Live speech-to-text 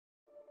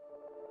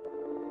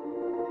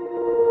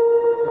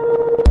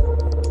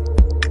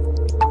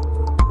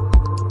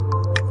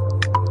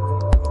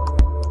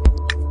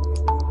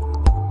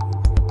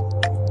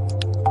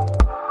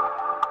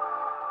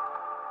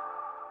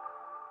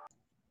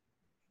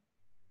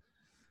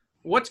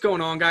What's going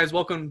on, guys?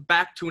 Welcome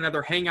back to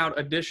another Hangout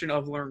edition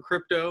of Learn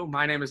Crypto.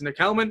 My name is Nick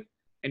Hellman,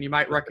 and you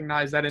might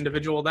recognize that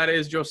individual. That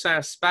is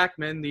Josiah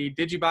Spackman, the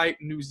DigiByte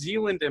New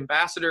Zealand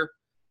ambassador.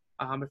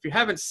 If you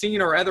haven't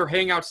seen our other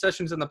Hangout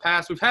sessions in the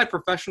past, we've had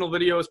professional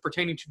videos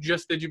pertaining to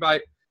just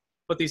DigiByte,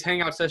 but these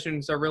Hangout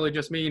sessions are really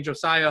just me and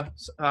Josiah,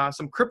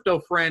 some crypto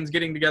friends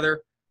getting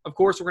together. Of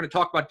course, we're going to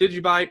talk about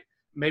DigiByte,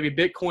 maybe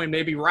Bitcoin,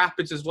 maybe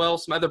Rapids as well,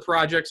 some other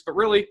projects, but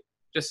really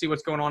just see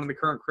what's going on in the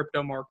current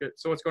crypto market.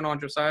 So what's going on,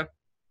 Josiah?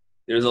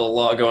 There's a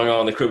lot going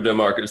on in the crypto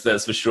markets,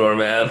 that's for sure,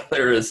 man.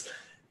 There is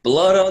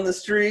blood on the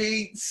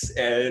streets,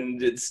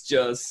 and it's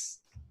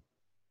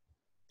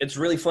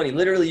really funny.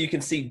 Literally, you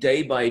can see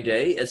day by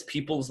day as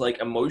people's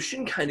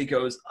emotion kind of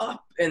goes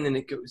up and then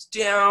it goes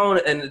down,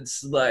 and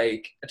it's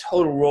like a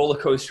total roller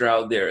coaster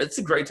out there. It's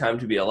a great time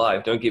to be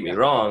alive, don't get me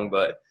wrong,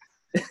 but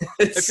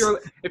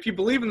if you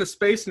believe in the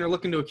space and you're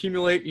looking to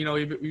accumulate,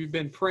 you've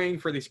been praying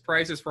for these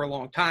prices for a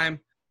long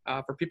time.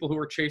 For people who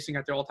are chasing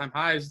at the all-time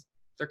highs,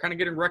 they're kind of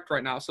getting wrecked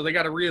right now. So they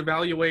got to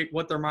reevaluate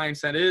what their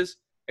mindset is.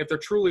 If they're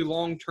truly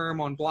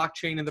long-term on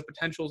blockchain and the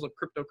potentials of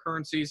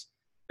cryptocurrencies,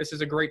 this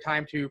is a great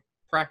time to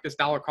practice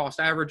dollar cost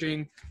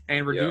averaging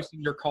and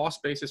reducing your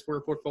cost basis for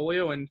your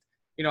portfolio. And,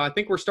 I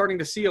think we're starting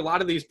to see a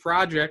lot of these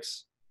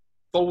projects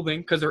folding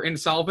because they're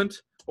insolvent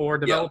or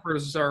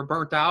developers are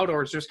burnt out,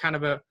 or it's just kind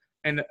of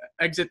an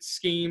exit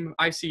scheme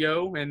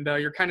ICO. And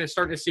you're kind of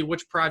starting to see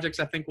which projects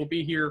I think will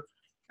be here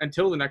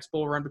until the next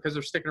bull run because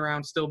they're sticking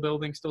around, still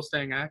building, still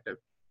staying active.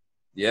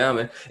 Yeah,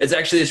 man.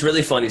 It's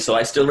really funny. So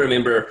I still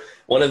remember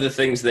one of the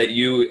things that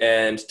you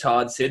and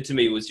Todd said to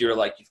me was you've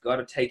got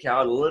to take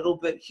out a little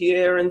bit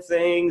here and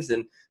things,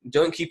 and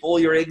don't keep all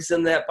your eggs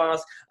in that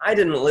basket. I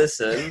didn't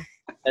listen.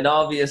 And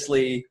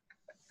obviously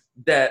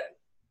that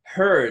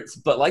hurts.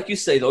 But like you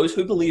say, those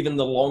who believe in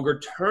the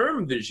longer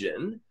term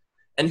vision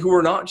and who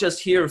are not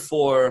just here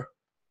for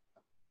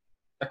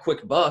a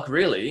quick buck,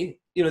 really,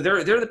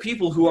 they're the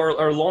people who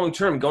are long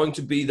term going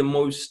to be the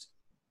most,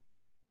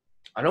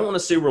 I don't want to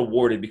say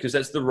rewarded because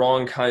that's the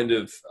wrong kind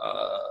of,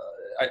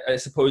 I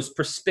suppose,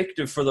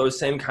 perspective for those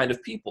same kind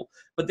of people.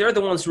 But they're the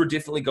ones who are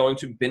definitely going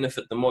to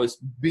benefit the most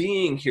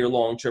being here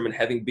long-term and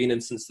having been in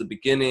since the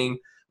beginning.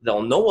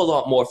 They'll know a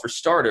lot more for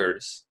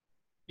starters.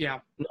 Yeah.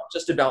 Not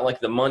just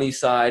about the money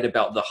side,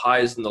 about the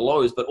highs and the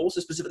lows, but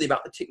also specifically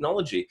about the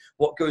technology,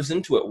 what goes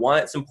into it, why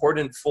it's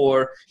important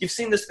for, you've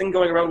seen this thing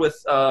going around with,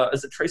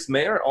 is it Trace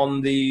Mayer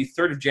on the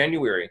 3rd of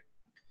January?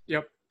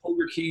 Yep. Pull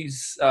your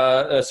keys,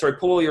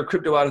 pull all your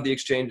crypto out of the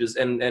exchanges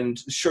and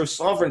show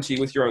sovereignty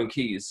with your own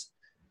keys.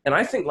 And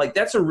I think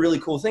that's a really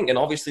cool thing. And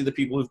obviously the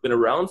people who've been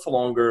around for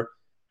longer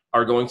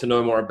are going to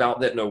know more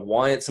about that, know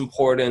why it's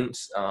important,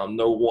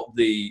 know what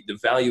the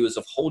value is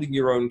of holding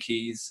your own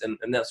keys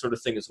and that sort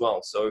of thing as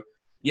well. So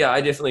yeah,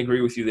 I definitely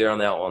agree with you there on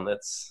that one.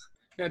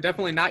 Yeah,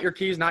 definitely not your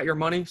keys, not your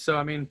money.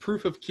 So,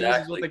 proof of keys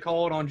is what they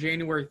call it on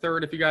January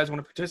 3rd. If you guys want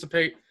to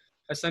participate,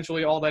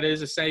 essentially all that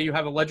is say you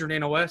have a Ledger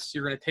Nano S,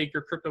 you're going to take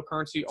your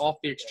cryptocurrency off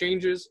the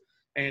exchanges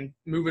and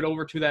move it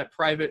over to that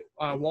private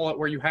wallet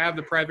where you have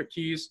the private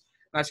keys.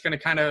 That's going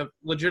to kind of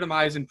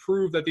legitimize and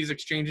prove that these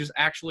exchanges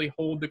actually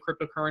hold the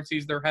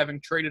cryptocurrencies they're having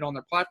traded on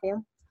their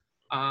platform.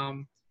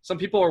 Some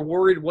people are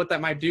worried what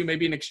that might do.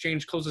 Maybe an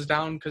exchange closes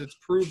down because it's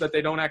proved that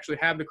they don't actually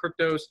have the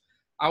cryptos.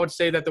 I would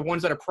say that the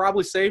ones that are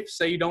probably safe,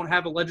 say you don't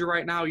have a Ledger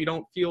right now, you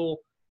don't feel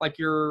like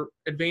you're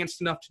advanced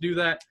enough to do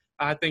that.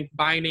 I think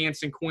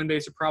Binance and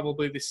Coinbase are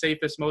probably the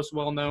safest, most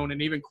well-known,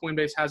 and even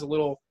Coinbase has a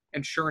little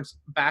insurance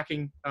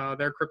backing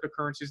their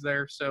cryptocurrencies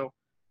there. So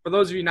for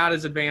those of you not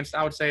as advanced,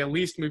 I would say at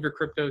least move your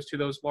cryptos to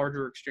those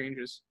larger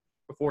exchanges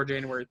before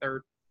January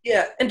 3rd.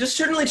 Yeah, and just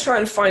certainly try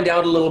and find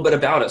out a little bit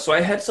about it. So I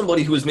had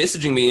somebody who was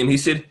messaging me, and he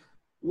said,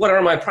 what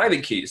are my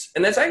private keys?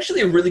 And that's actually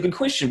a really good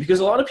question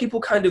because a lot of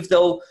people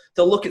they'll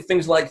look at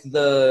things like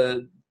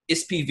the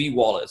SPV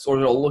wallets, or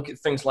they'll look at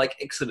things like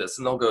Exodus,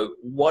 and they'll go,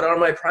 what are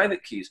my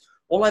private keys?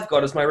 All I've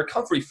got is my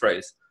recovery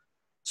phrase.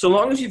 So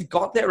long as you've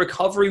got that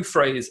recovery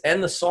phrase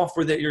and the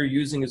software that you're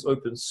using is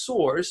open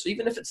source,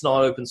 even if it's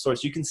not open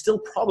source, you can still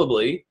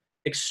probably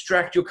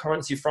extract your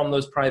currency from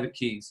those private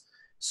keys.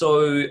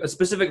 So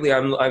specifically,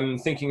 I'm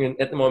thinking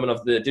at the moment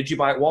of the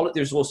DigiByte wallet.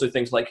 There's also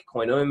things like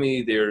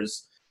Coinomi,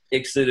 there's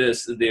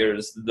Exodus,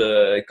 there's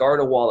the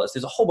Garda wallets.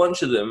 There's a whole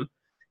bunch of them.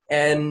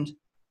 And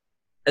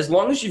as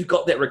long as you've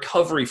got that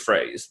recovery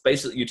phrase,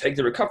 basically you take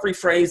the recovery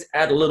phrase,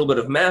 add a little bit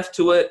of math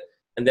to it,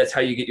 and that's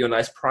how you get your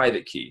nice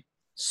private key.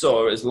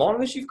 So as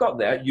long as you've got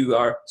that, you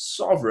are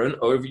sovereign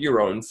over your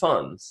own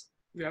funds.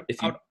 Yep.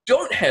 If you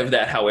don't have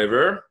that,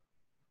 however,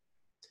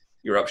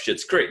 you're up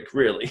shit's creek,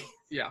 really.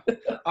 Yeah.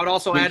 I would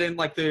also add in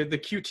the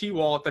QT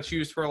wallet that's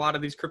used for a lot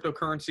of these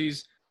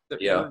cryptocurrencies.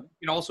 Yeah. You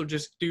can also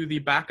just do the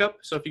backup.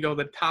 So if you go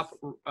to the top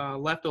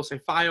left, it'll say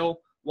File,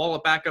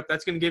 Wallet Backup.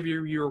 That's going to give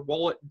you your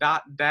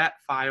wallet.dat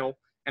file.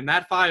 And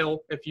that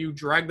file, if you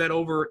drag that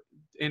over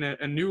in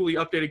a newly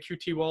updated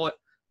QT wallet,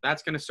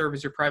 that's going to serve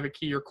as your private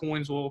key. Your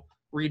coins will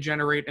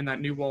regenerate in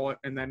that new wallet,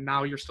 and then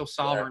now you're still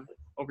sovereign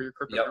over your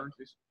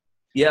cryptocurrencies.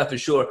 Yeah, for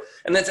sure.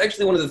 And that's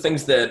actually one of the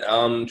things that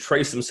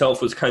Trace himself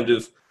was kind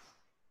of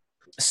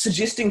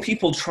suggesting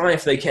people try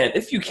if they can.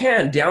 If you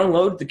can,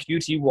 download the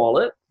Qt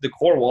wallet, the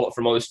core wallet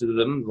for most of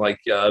them, like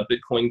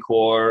Bitcoin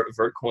Core,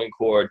 Vertcoin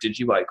Core,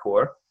 DigiByte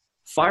Core.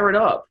 Fire it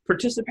up.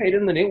 Participate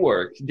in the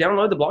network.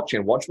 Download the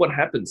blockchain. Watch what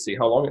happens. See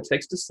how long it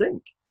takes to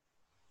sync.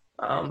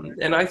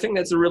 And I think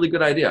that's a really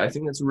good idea. I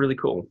think that's really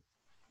cool.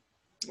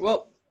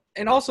 Well,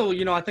 and also,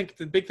 you know, I think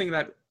the big thing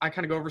that I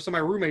kind of go over, so my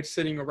roommate's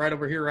sitting right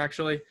over here,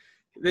 actually.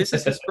 This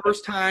is his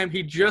first time.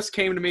 He just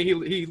came to me.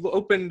 He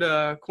opened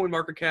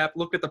CoinMarketCap,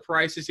 looked at the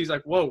prices. He's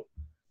like, whoa,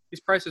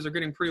 these prices are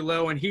getting pretty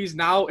low. And he's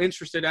now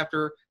interested,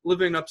 after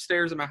living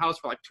upstairs in my house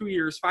for like 2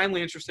 years,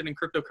 finally interested in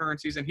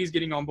cryptocurrencies, and he's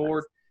getting on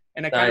board.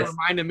 And it kind of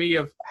reminded me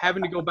of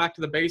having to go back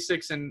to the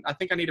basics. And I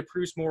think I need to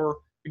produce more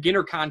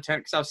beginner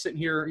content, because I was sitting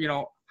here, you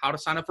know, how to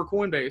sign up for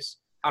Coinbase,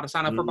 how to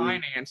sign up for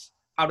Binance,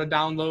 how to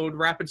download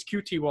Rapid's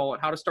Qt wallet,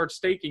 how to start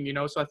staking, you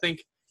know. So I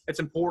think it's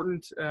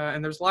important.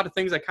 And there's a lot of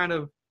things that kind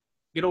of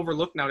get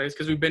overlooked nowadays,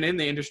 because we've been in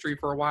the industry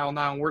for a while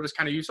now, and we're just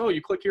kind of used, oh,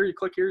 you click here,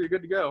 you're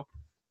good to go.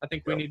 I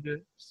think we need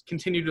to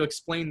continue to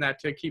explain that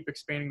to keep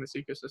expanding this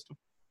ecosystem.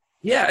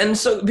 Yeah, and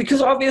so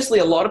because obviously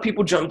a lot of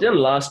people jumped in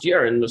last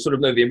year in sort of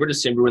November,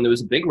 December, when there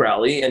was a big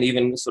rally, and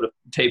even sort of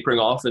tapering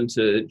off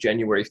into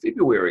January,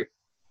 February.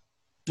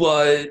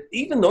 But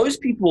even those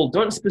people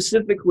don't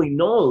specifically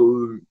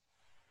know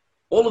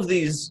all of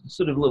these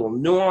sort of little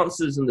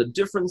nuances and the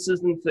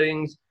differences and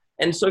things.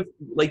 And so,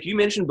 like you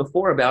mentioned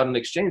before about an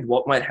exchange,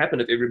 what might happen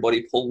if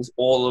everybody pulls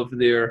all of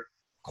their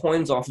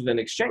coins off of an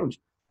exchange?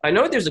 I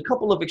know there's a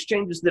couple of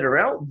exchanges that are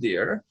out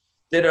there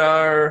that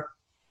are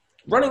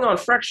running on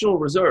fractional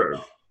reserve.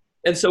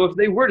 And so if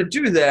they were to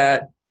do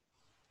that,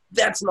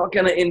 that's not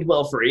going to end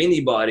well for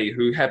anybody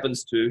who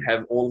happens to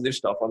have all of their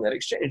stuff on that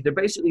exchange.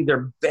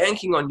 They're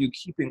banking on you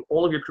keeping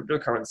all of your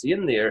cryptocurrency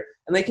in there,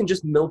 and they can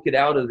just milk it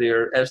out of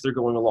there as they're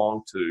going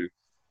along to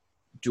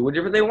do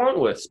whatever they want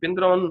with, spend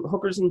it on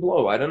hookers and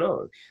blow. I don't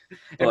know.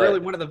 And really,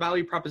 one of the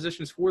value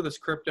propositions for this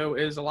crypto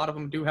is a lot of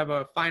them do have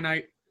a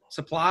finite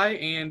supply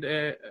and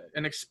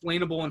an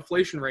explainable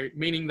inflation rate,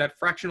 meaning that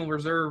fractional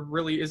reserve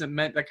really isn't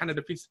meant. That kind of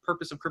defeats the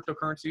purpose of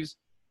cryptocurrencies,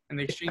 and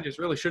the exchanges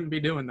really shouldn't be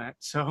doing that.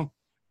 So.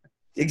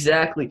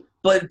 Exactly.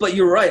 But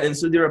you're right. And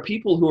so there are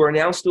people who are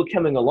now still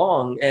coming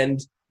along,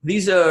 and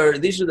these are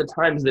the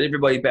times that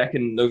everybody back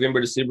in November,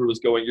 December was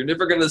going, you're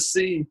never going to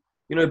see,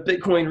 you know,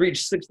 Bitcoin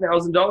reach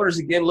 $6,000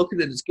 again. Look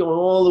at it. It's going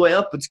all the way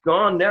up. It's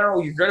gone now.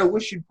 You're going to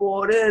wish you'd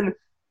bought in.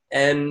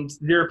 And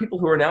there are people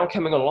who are now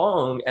coming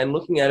along and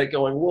looking at it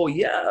going, well,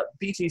 yeah,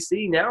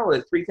 BTC now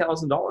at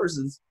 $3,000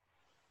 is,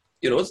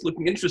 you know, it's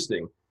looking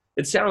interesting.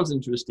 It sounds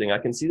interesting. I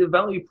can see the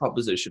value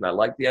proposition. I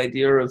like the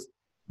idea of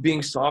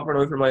being sovereign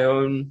over my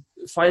own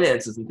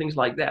finances and things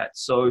like that.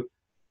 So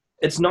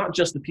it's not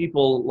just the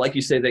people, like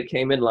you say, that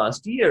came in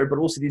last year, but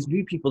also these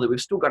new people that we've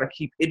still got to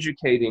keep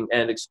educating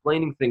and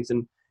explaining things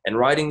and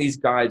writing these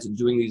guides and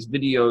doing these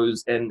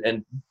videos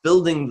and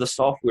building the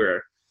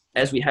software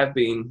as we have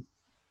been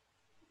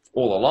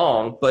all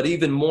along, but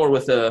even more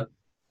with I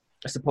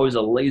suppose,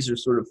 a laser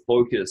sort of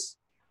focus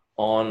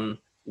on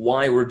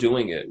why we're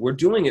doing it. We're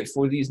doing it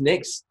for these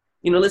next,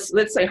 you know,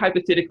 let's say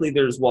hypothetically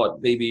there's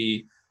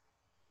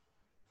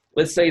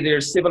let's say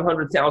there's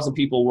 700,000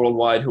 people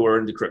worldwide who are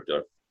into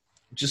crypto,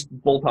 just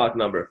ballpark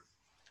number.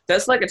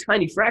 That's like a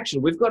tiny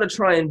fraction. We've got to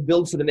try and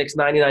build for the next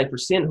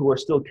 99% who are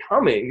still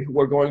coming, who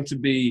are going to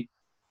be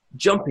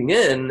jumping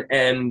in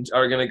and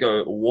are going to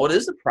go, what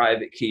is a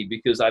private key?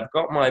 Because I've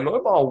got my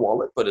mobile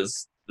wallet, but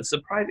is this a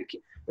private key?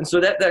 And so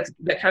that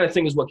kind of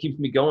thing is what keeps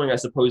me going, I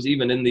suppose,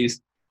 even in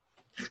these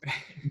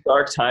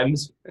dark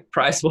times,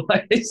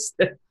 price-wise,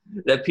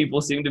 that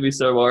people seem to be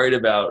so worried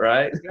about,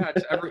 right? Yeah,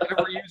 every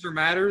user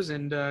matters,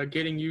 and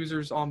getting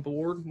users on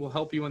board will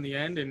help you in the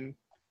end, and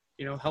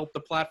you know, help the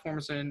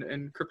platforms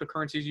and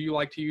cryptocurrencies you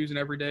like to use on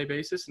an everyday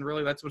basis. And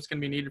really, that's what's going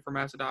to be needed for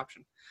mass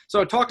adoption.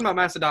 So, talking about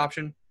mass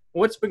adoption,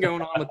 what's been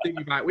going on with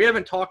DigiByte? We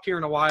haven't talked here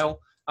in a while.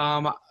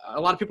 A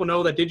lot of people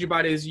know that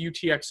DigiByte is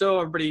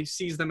UTXO. Everybody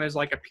sees them as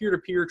like a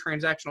peer-to-peer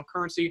transactional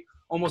currency,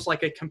 almost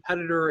like a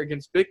competitor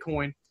against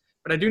Bitcoin.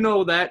 But I do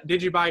know that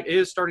DigiByte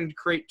is starting to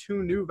create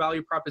two new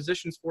value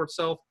propositions for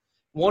itself.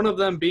 One of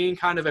them being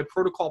kind of a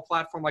protocol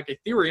platform like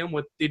Ethereum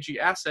with Digi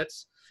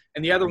Assets,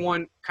 and the other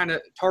one kind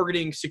of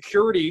targeting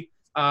security,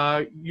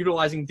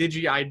 utilizing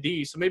Digi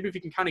ID. So maybe if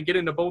you can kind of get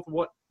into both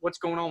what's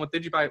going on with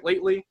DigiByte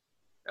lately,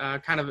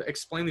 kind of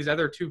explain these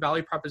other two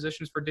value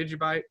propositions for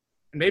DigiByte,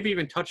 and maybe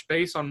even touch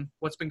base on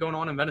what's been going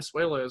on in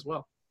Venezuela as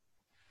well.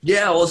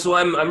 Yeah, well, so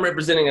I'm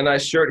representing a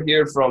nice shirt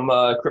here from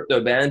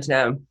Crypto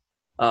Bantam.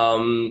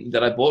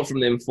 That I bought from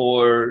them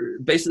for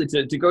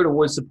basically to go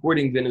towards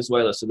supporting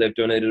Venezuela. So they've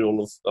donated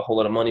a whole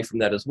lot of money from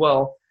that as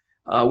well.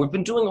 We've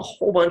been doing a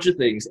whole bunch of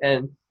things,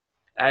 and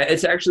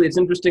it's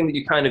interesting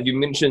that you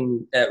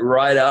mentioned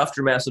right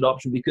after mass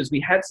adoption, because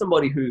we had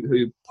somebody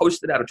who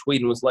posted out a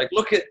tweet and was like,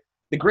 look at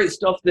the great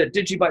stuff that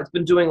DigiByte's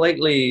been doing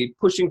lately,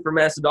 pushing for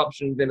mass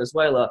adoption in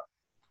Venezuela.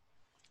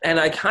 And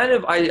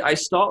I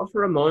stopped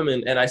for a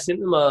moment and I sent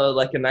them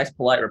a nice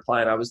polite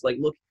reply, and I was like,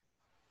 look,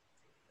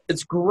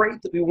 it's great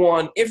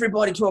that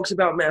everybody talks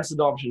about mass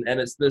adoption,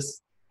 and it's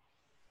this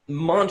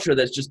mantra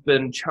that's just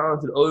been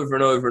chanted over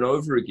and over and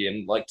over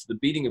again, like to the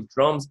beating of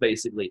drums,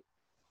 basically.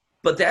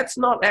 But that's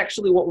not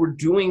actually what we're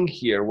doing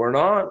here. We're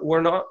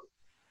not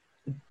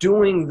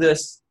doing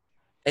this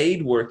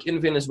aid work in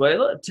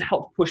Venezuela to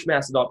help push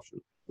mass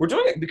adoption. We're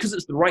doing it because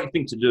it's the right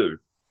thing to do.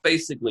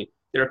 Basically,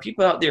 there are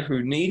people out there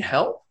who need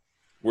help.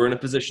 We're in a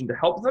position to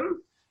help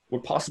them.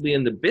 We're possibly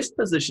in the best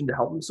position to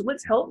help them, so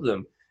let's help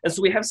them. And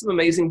so we have some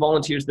amazing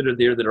volunteers that are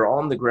there that are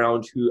on the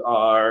ground who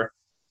are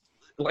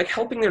like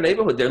helping their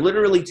neighborhood. They're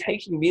literally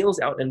taking meals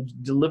out and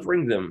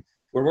delivering them.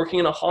 We're working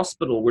in a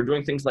hospital. We're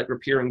doing things like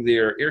repairing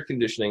their air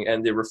conditioning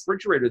and their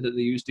refrigerator that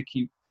they use to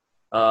keep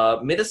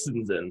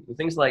medicines in and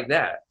things like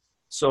that.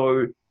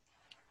 So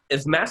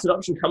if mass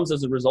adoption comes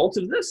as a result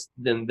of this,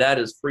 then that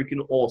is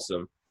freaking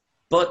awesome.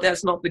 But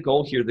that's not the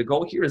goal here. The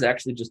goal here is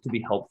actually just to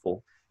be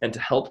helpful and to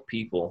help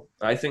people.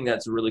 I think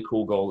that's a really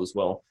cool goal as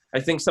well. I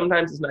think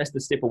sometimes it's nice to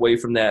step away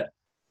from that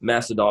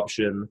mass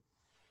adoption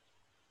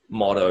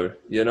motto,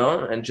 you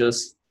know, and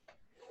just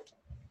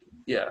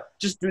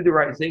do the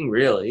right thing,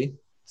 really.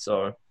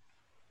 So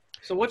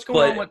what's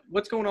going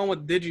on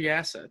with Digi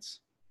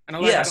Assets? I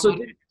know that's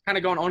kind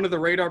of gone under the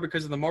radar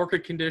because of the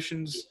market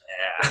conditions.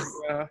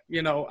 Yeah.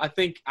 You know,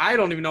 I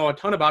don't even know a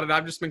ton about it.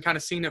 I've just been kind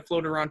of seeing it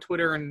float around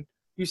Twitter, and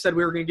you said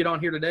we were going to get on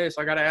here today,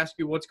 so I got to ask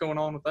you what's going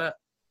on with that.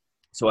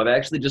 So I've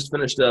actually just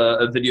finished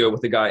a video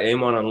with the guy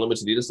Amon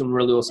Unlimited. He does some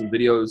really awesome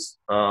videos.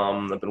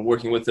 I've been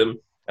working with him,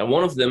 and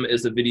one of them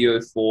is a video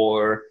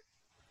for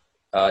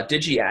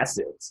Digi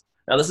Assets.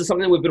 Now, this is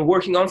something that we've been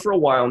working on for a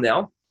while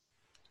now.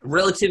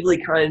 Relatively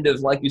kind of,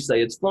 like you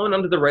say, it's flown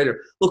under the radar.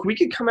 Look, we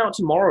could come out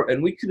tomorrow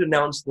and we could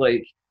announce,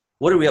 like,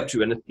 what are we up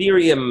to? An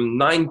Ethereum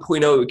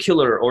 9.0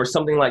 killer or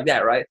something like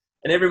that, right?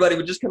 And everybody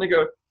would just kind of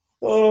go,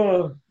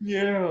 oh,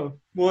 yeah,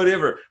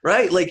 whatever,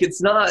 right? Like, it's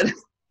not...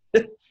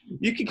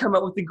 You could come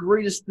up with the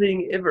greatest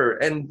thing ever,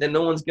 and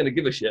no one's going to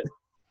give a shit.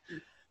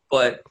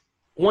 But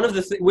one of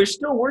the things, we're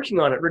still working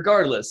on it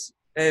regardless.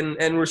 And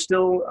we're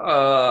still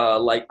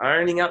like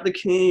ironing out the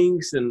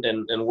kinks and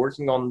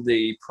working on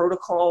the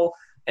protocol.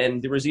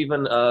 And there was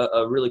even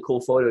a really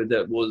cool photo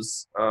that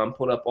was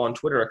put up on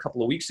Twitter a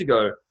couple of weeks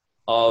ago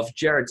of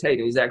Jared Tate.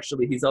 And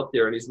he's up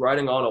there and he's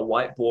writing on a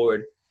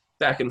whiteboard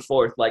back and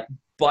forth, like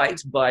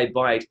byte by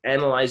byte,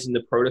 analyzing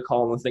the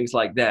protocol and things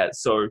like that.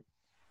 So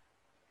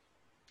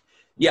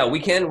yeah,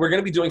 we're going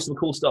to be doing some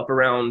cool stuff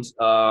around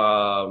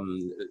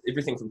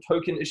everything from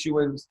token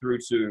issuance through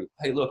to,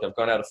 hey, look, I've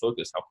gone out of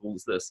focus. How cool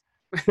is this?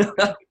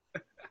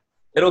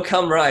 It'll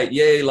come right.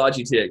 Yay,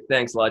 Logitech.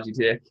 Thanks,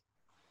 Logitech.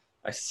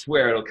 I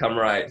swear it'll come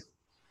right.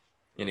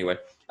 Anyway,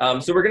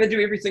 so we're going to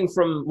do everything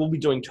from, we'll be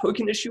doing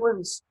token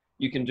issuance.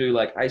 You can do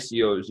like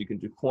ICOs. You can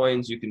do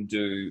coins. You can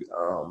do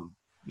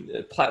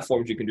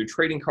platforms. You can do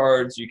trading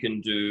cards. You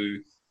can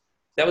do...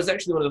 That was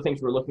actually one of the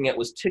things we were looking at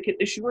was ticket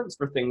issuance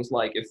for things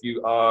like if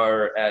you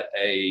are at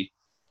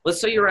let's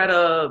say you're at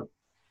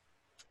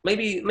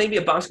maybe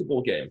a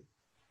basketball game.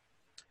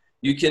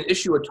 You can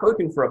issue a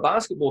token for a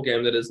basketball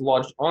game that is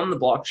lodged on the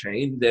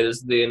blockchain.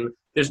 There's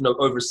no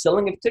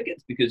overselling of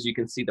tickets because you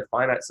can see the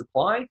finite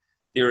supply.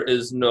 There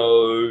is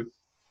no,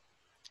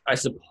 I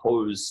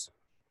suppose,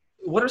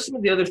 what are some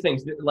of the other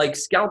things? Like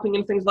scalping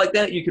and things like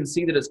that, you can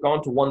see that it's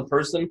gone to one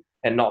person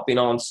and not been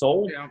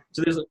on-sold. Yeah.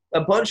 So there's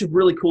a bunch of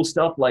really cool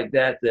stuff like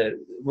that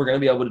we're going to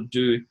be able to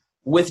do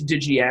with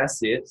Digi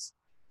Assets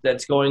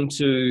that's going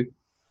to...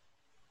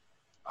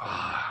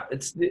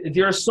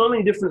 there are so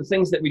many different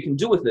things that we can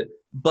do with it.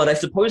 But I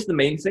suppose the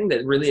main thing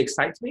that really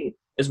excites me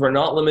is we're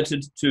not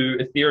limited to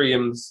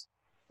Ethereum's,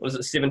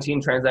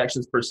 17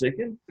 transactions per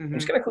second? Mm-hmm. I'm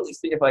just going to quickly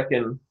see if I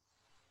can...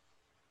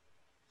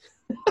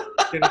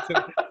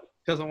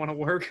 Doesn't want to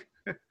work.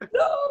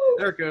 No.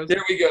 There it goes.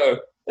 There we go.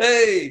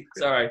 Hey,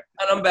 sorry.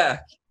 And I'm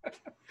back.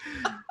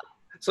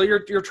 So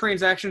your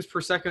transactions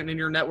per second in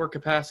your network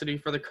capacity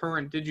for the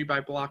current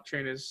DigiByte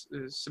blockchain is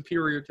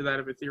superior to that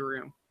of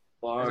Ethereum.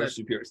 Far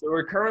superior. So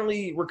we're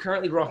currently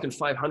rocking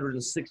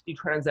 560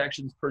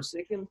 transactions per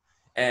second.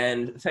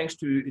 And thanks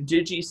to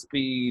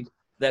DigiSpeed,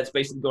 that's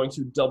basically going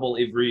to double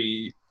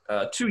every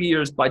 2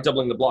 years by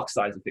doubling the block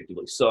size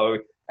effectively. So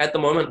at the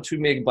moment, 2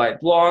 megabyte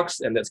blocks,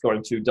 and that's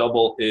going to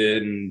double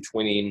in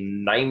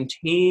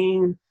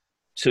 2019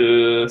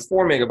 to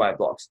 4 megabyte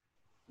blocks.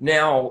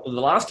 Now, the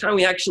last time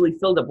we actually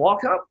filled a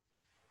block up,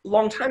 a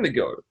long time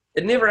ago.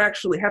 It never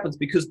actually happens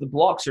because the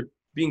blocks are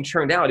being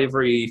churned out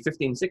every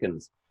 15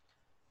 seconds.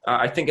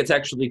 I think it's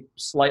actually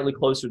slightly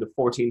closer to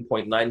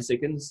 14.9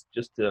 seconds,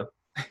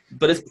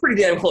 but it's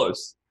pretty damn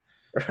close,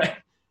 right?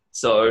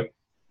 So,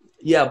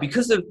 yeah,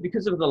 because of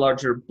the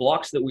larger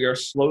blocks that we are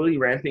slowly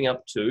ramping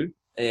up to,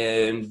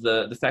 and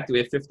the fact that we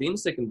have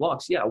 15-second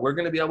blocks, yeah, we're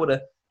going to be able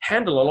to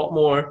handle a lot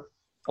more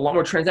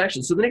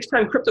transactions. So the next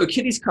time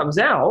CryptoKitties comes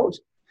out,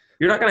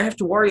 you're not going to have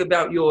to worry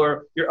about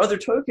your other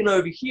token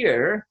over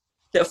here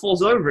that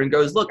falls over and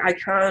goes, look, I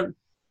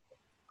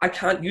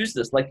can't use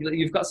this. Like,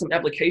 you've got some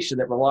application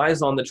that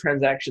relies on the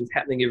transactions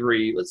happening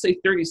every, let's say,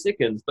 30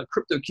 seconds, but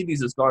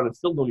CryptoKitties has gone and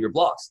filled all your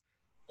blocks.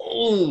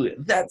 Oh,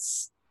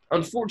 that's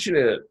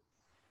unfortunate.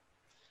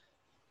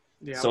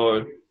 Yeah.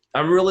 So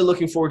I'm really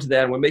looking forward to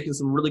that. And we're making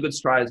some really good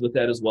strides with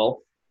that as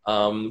well.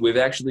 We've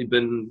actually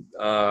been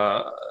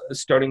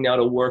starting now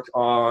to work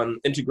on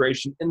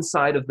integration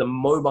inside of the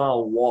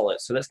mobile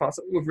wallet. So that's not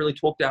something we've really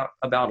talked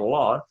about a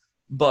lot,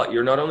 but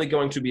you're not only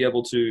going to be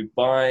able to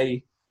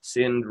buy,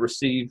 send,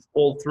 receive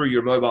all through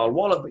your mobile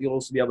wallet, but you'll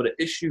also be able to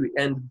issue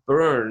and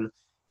burn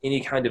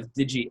any kind of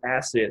digi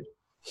asset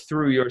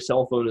through your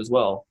cell phone as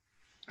well.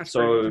 That's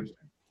so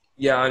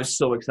yeah, I'm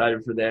so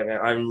excited for that, man.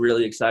 I'm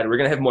really excited. We're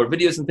going to have more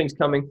videos and things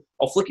coming.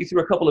 I'll flick you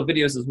through a couple of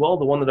videos as well.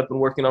 The one that I've been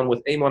working on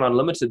with Amon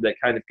Unlimited that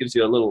kind of gives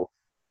you a little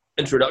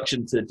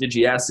introduction to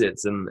digi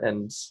assets, and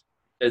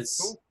it's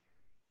cool.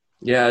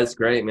 Yeah, it's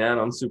great, man.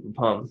 I'm super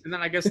pumped. And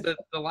then I guess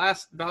the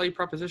last value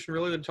proposition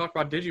really to talk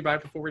about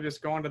DigiByte before we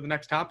just go on to the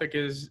next topic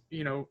is,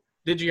 you know,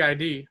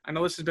 DigiID. I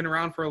know this has been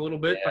around for a little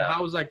bit, but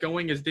how is that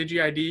going? Is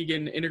DigiID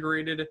getting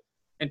integrated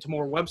into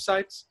more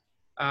websites?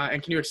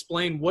 And can you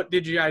explain what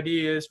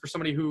DigiID is for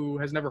somebody who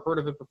has never heard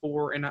of it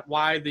before, and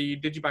why the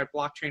DigiByte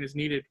blockchain is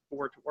needed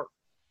for it to work?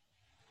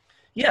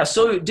 Yeah,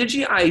 so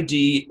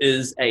DigiID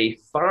is a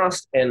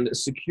fast and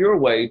secure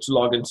way to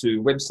log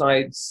into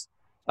websites,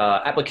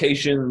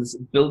 applications,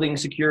 building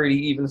security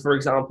even, for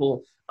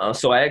example.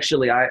 So I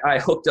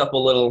hooked up a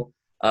little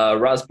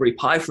Raspberry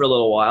Pi for a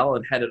little while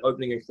and had it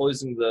opening and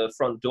closing the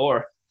front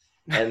door.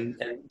 And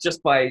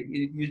just by,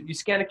 you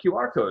scan a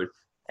QR code.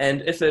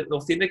 And if it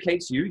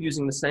authenticates you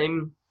using the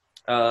same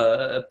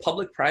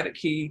public-private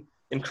key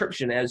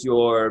encryption as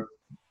your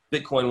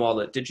Bitcoin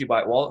wallet,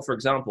 DigiByte wallet, for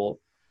example,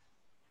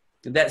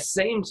 that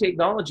same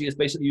technology is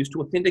basically used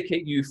to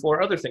authenticate you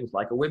for other things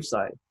like a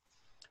website.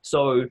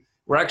 So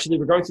we're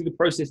going through the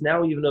process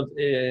now even of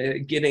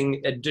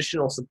getting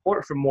additional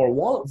support from more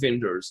wallet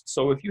vendors.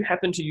 So if you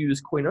happen to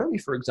use Coinomi,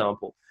 for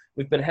example,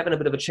 we've been having a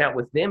bit of a chat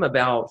with them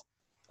about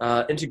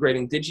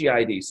integrating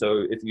DigiID.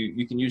 So if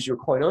you can use your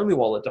Coinomi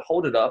wallet to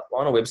hold it up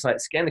on a website,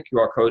 scan the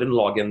QR code, and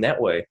log in that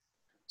way.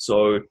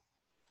 So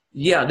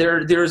yeah,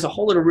 there's a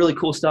whole lot of really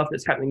cool stuff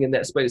that's happening in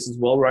that space as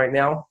well right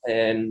now.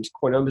 And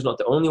Coinomi is not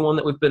the only one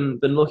that we've been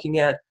looking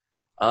at.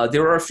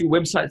 There are a few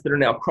websites that are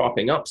now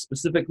cropping up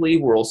specifically.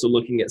 We're also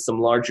looking at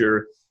some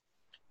larger,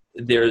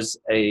 there's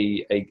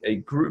a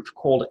group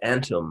called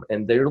Antum,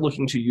 and they're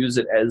looking to use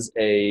it as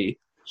a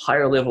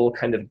higher level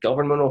kind of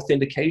government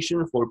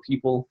authentication for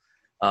people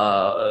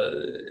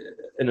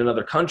in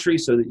another country,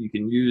 so that you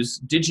can use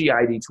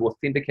DigiID to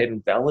authenticate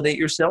and validate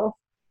yourself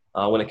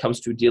when it comes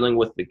to dealing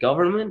with the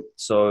government.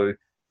 So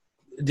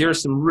there's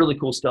some really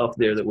cool stuff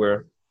there that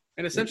we're...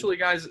 And essentially,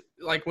 guys,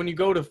 like when you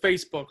go to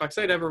Facebook, like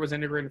say it ever was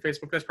integrated to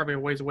Facebook, that's probably a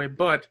ways away,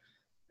 but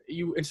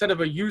you, instead of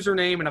a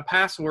username and a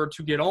password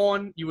to get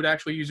on, you would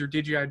actually use your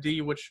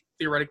DigiID, which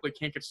theoretically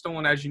can't get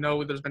stolen. As you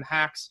know, there's been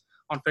hacks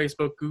on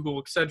Facebook, Google,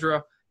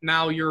 etc.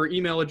 Now your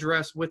email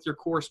address with your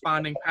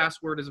corresponding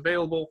password is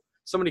available.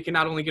 Somebody can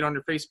not only get on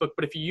your Facebook,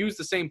 but if you use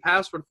the same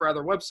password for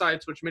other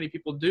websites, which many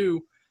people do,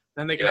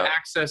 then they can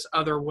access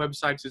other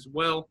websites as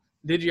well.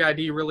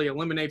 DigiID really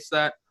eliminates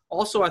that.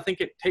 Also, I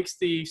think it takes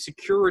the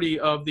security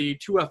of the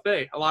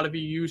 2FA. A lot of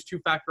you use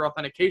two-factor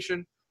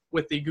authentication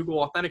with the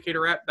Google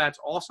Authenticator app. That's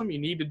awesome. You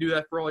need to do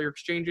that for all your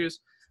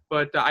exchanges.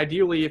 But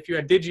ideally, if you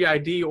had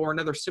DigiID or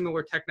another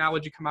similar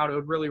technology come out, it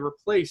would really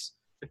replace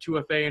the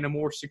 2FA in a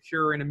more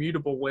secure and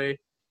immutable way,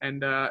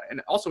 and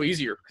also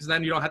easier, because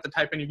then you don't have to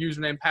type in your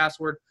username,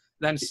 password,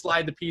 then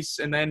slide the piece,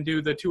 and then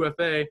do the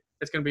 2FA.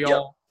 It's going to be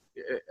all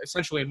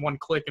essentially in one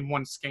click and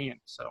one scan.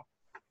 So.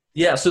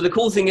 Yeah, so the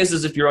cool thing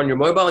is if you're on your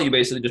mobile, you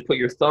basically just put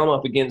your thumb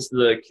up against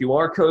the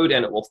QR code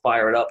and it will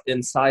fire it up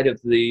inside of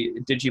the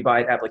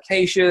DigiByte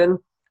application,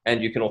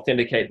 and you can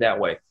authenticate that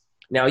way.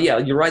 Now, yeah,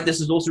 you're right.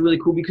 This is also really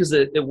cool because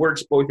it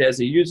works both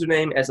as a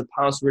username, as a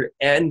password,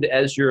 and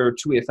as your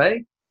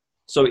 2FA.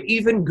 So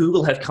even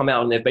Google have come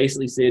out and they've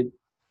basically said,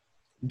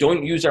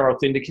 don't use our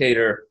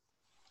authenticator.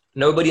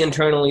 Nobody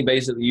internally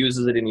basically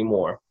uses it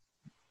anymore.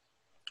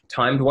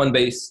 Timed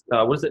one-base,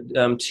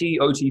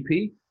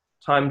 TOTP?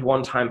 Timed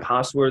one-time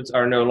passwords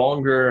are no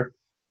longer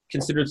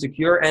considered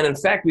secure. And in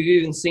fact, we've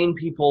even seen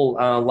people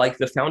like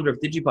the founder of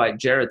DigiByte,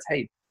 Jared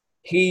Tate.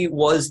 He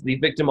was the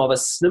victim of a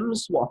SIM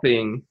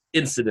swapping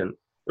incident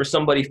where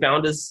somebody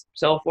found his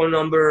cell phone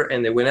number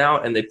and they went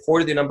out and they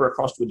ported the number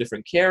across to a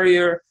different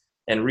carrier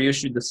and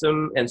reissued the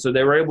SIM. And so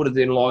they were able to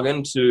then log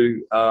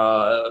into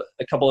a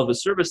couple of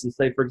his services,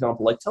 say, for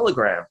example, like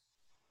Telegram.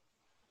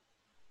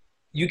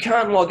 You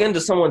can't log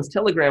into someone's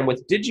Telegram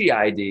with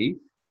DigiID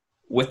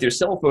with their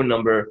cell phone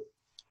number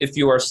if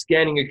you are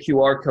scanning a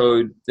QR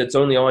code that's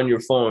only on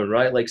your phone,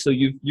 right? Like, so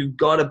you've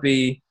got to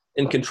be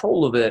in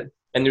control of it,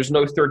 and there's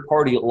no third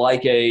party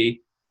like a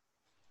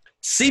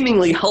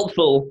seemingly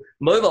helpful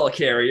mobile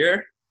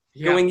carrier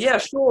going, yeah,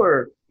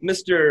 sure,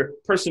 Mr.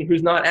 Person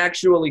who's not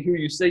actually who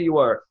you say you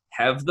are,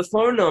 have the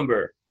phone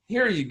number.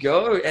 Here you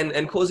go,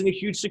 and causing a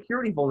huge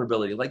security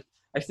vulnerability. Like,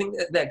 I think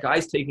that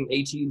guy's taking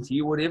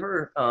AT&T or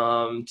whatever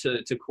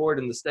to court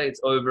in the States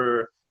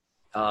over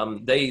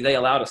they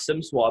allowed a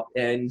SIM swap,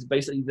 and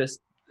basically this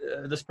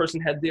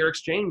person had their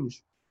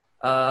exchange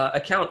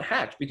account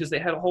hacked because they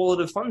had a whole lot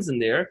of funds in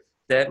there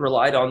that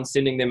relied on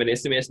sending them an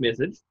SMS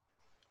message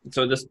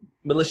So this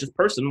malicious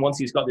person, once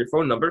he's got their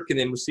phone number, can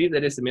then receive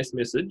that SMS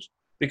message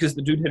because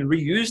the dude had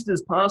reused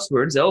his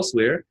passwords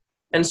elsewhere.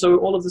 And so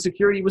all of the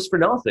security was for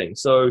nothing.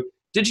 So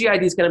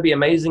DigiID is going to be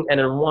amazing. And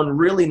in one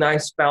really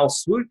nice foul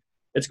swoop,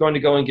 it's going to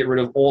go and get rid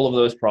of all of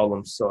those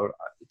problems. So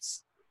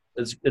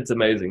it's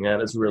amazing, man.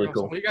 It's really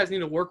cool. Well, you guys need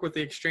to work with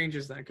the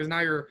exchanges then, because now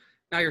you're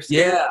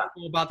scared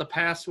about the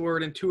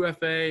password and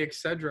 2FA,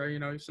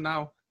 etc. So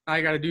now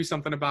you got to do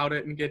something about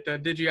it and get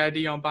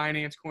DigiID on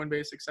Binance,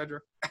 Coinbase, etc.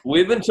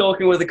 We've been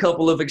talking with a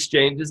couple of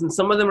exchanges, and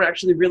some of them are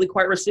actually really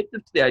quite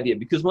receptive to the idea,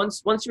 because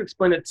once you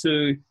explain it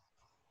to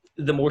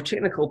the more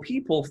technical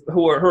people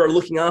who are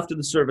looking after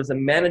the servers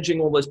and managing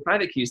all those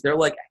private keys, they're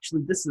like,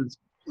 actually, this is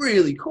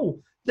really cool.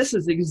 This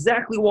is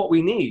exactly what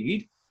we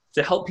need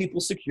to help people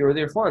secure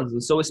their funds.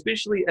 And so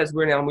especially as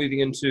we're now moving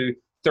into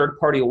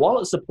third-party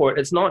wallet support,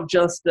 it's not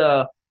just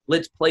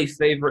let's play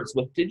favorites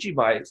with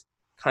DigiByte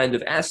kind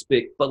of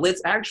aspect, but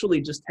let's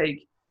actually just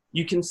take,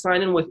 you can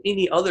sign in with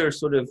any other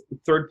sort of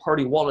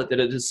third-party wallet that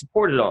it is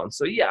supported on.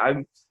 So yeah,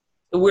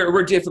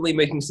 we're definitely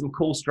making some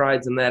cool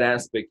strides in that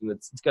aspect, and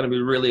it's going to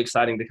be really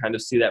exciting to kind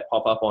of see that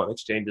pop up on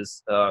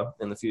exchanges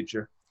in the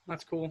future.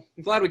 That's cool.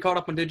 I'm glad we caught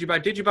up on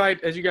DigiByte.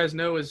 DigiByte, as you guys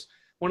know, is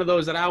one of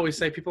those that I always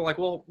say, people are like,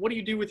 well, what do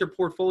you do with your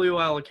portfolio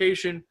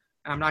allocation?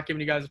 I'm not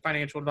giving you guys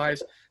financial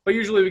advice, but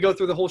usually we go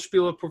through the whole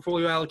spiel of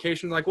portfolio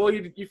allocation, like, well,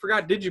 you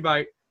forgot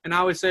DigiByte. And I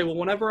always say, well,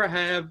 whenever I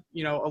have,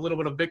 a little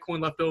bit of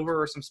Bitcoin left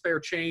over or some spare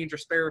change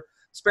or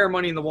spare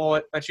money in the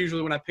wallet, that's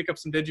usually when I pick up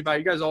some DigiByte.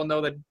 You guys all know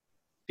that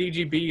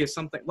DGB is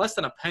something less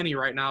than a penny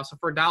right now. So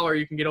for $1,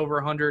 you can get over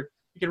 100.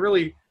 You can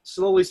really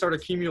slowly start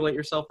accumulate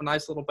yourself a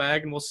nice little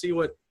bag, and we'll see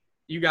what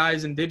you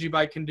guys and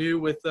DigiByte can do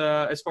with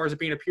as far as it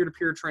being a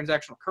peer-to-peer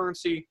transactional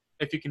currency,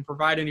 if you can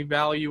provide any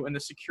value in the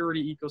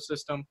security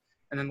ecosystem.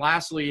 And then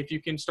lastly, if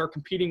you can start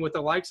competing with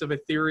the likes of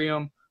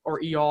Ethereum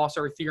or EOS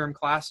or Ethereum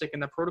Classic in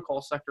the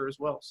protocol sector as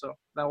well. So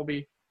that will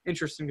be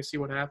interesting to see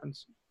what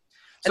happens.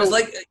 So it's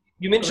like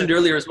you mentioned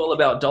earlier as well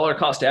about dollar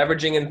cost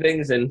averaging and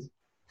things, and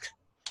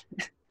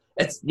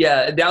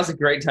now's a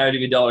great time to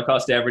be dollar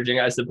cost averaging,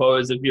 I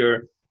suppose, if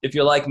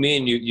you're like me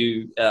and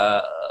you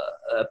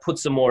put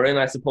some more in,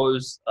 I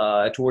suppose,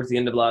 towards the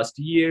end of last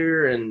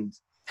year and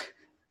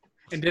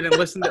didn't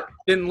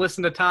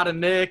listen to Todd and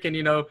Nick and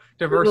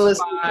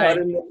diversify,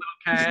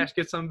 cash,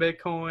 get some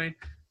Bitcoin,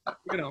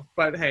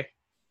 but hey,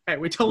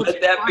 we told you.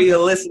 Let that be a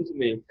listen to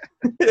me.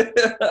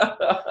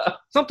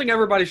 Something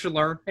everybody should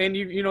learn, and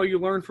you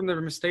learn from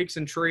their mistakes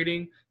in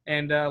trading,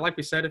 and like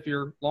we said, if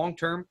you're long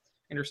term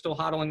and you're still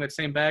hodling that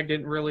same bag,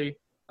 didn't really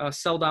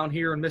sell down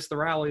here and miss the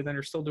rally, then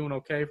you're still doing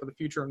okay for the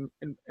future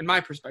in my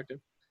perspective.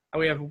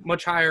 We have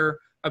much higher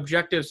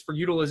objectives for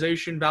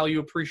utilization, value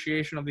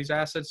appreciation of these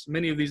assets,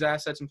 many of these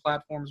assets and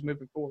platforms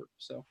moving forward.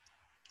 So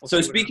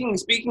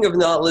speaking of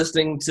not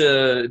listening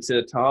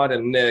to Todd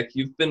and Nick,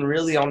 you've been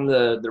really on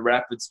the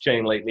Rapids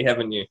chain lately,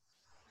 haven't you?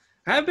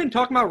 I have been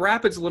talking about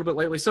Rapids a little bit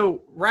lately.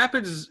 So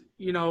Rapids,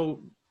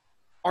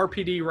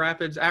 RPD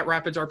Rapids, at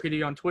Rapids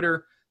RPD on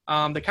Twitter,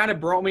 they kind of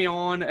brought me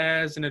on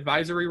as an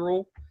advisory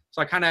role.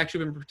 So I kind of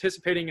actually been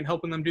participating and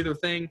helping them do their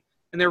thing.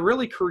 And they're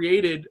really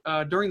created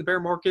during the bear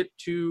market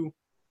to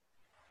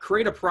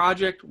create a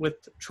project with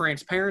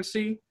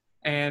transparency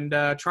and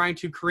trying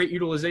to create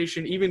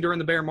utilization even during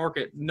the bear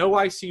market. No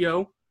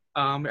ICO.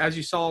 As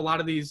you saw, a lot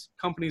of these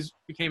companies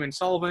became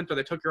insolvent or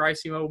they took your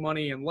ICO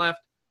money and left.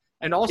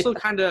 And also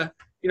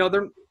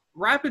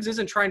Rapids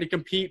isn't trying to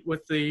compete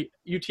with the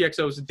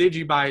UTXOs,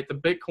 DigiByte, the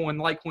Bitcoin,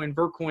 Litecoin,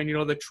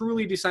 Vercoin, the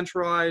truly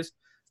decentralized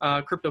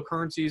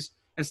cryptocurrencies.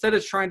 Instead,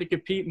 it's trying to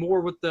compete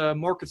more with the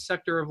market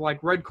sector of like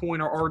Redcoin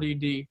or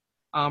RDD.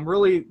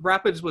 Really,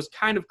 Rapids was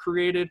kind of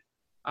created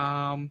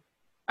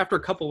after a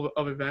couple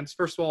of events.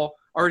 First of all,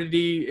 RDD,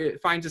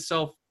 it finds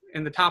itself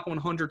in the top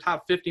 100,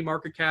 top 50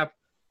 market cap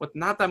with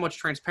not that much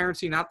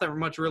transparency, not that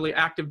much really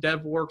active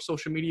dev work,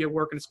 social media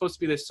work, and it's supposed to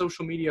be this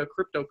social media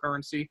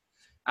cryptocurrency.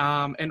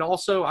 And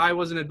also, I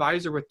was an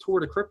advisor with Tour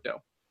to Crypto.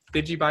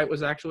 DigiByte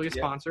was actually a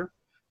sponsor.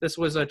 This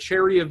was a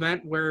charity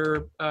event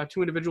where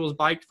two individuals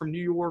biked from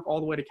New York all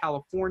the way to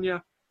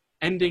California,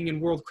 ending in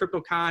World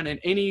CryptoCon, and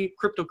any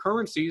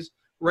cryptocurrencies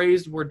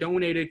raised were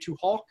donated to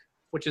Hawk,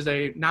 which is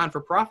a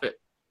non-for-profit.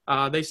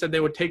 They said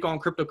they would take on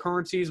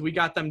cryptocurrencies. We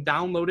got them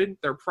downloaded,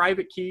 their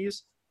private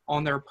keys,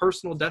 on their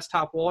personal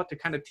desktop wallet to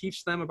kind of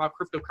teach them about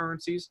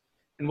cryptocurrencies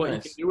and what you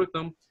can do with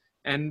them.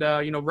 And,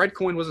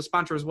 Redcoin was a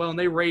sponsor as well, and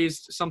they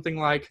raised something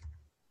like,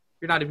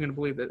 you're not even going to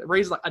believe it,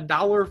 raised like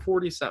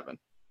 $1.47.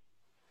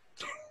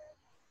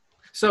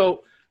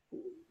 So,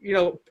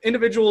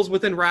 individuals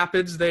within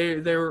Rapids, they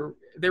were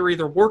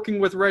either working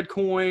with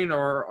Redcoin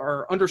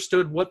or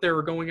understood what they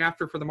were going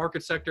after for the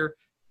market sector.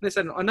 And they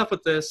said, enough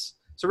with this.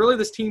 So really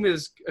this team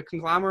is a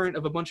conglomerate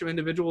of a bunch of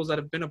individuals that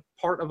have been a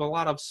part of a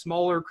lot of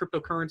smaller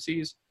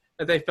cryptocurrencies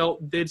that they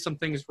felt did some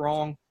things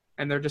wrong.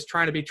 And they're just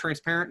trying to be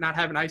transparent, not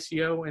have an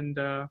ICO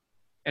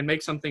and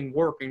make something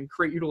work and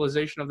create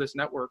utilization of this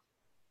network.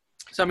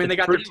 So, they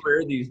got pretty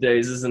rare these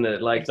days, isn't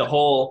it? Like the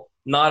whole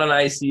not an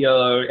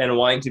ICO and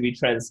wanting to be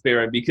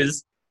transparent,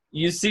 because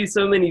you see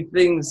so many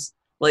things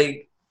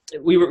like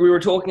we were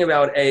talking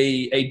about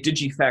a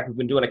digifact. We've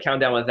been doing a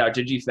countdown with our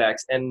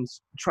digifacts and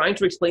trying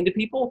to explain to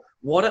people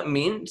what it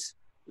meant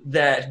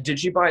that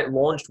DigiByte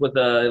launched with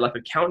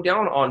a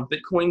countdown on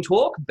Bitcoin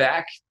Talk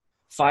back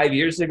 5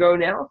 years ago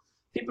now.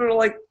 People are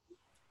like,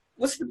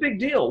 what's the big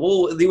deal?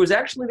 Well, there was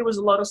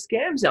a lot of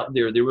scams out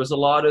there. There was a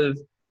lot of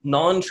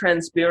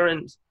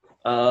non-transparent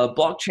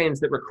blockchains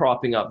that were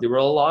cropping up. There were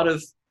a lot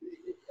of,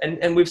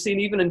 and we've seen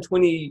even in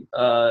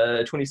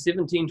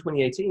 2017,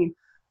 2018,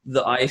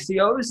 the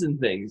ICOs and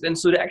things. And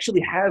so to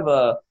actually have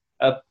a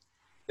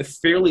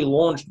fairly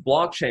launched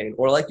blockchain,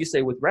 or like you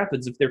say with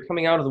Rapids, if they're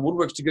coming out of the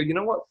woodworks to go, you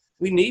know what,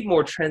 we need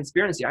more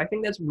transparency. I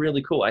think that's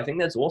really cool. I think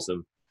that's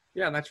awesome.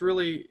 Yeah, and that's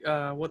really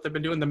what they've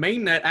been doing. The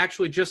mainnet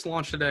actually just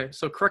launched today.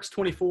 So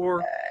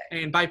Crux24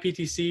 and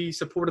ByteBTC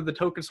supported the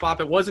token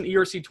swap. It was an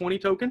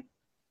ERC20 token.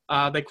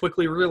 They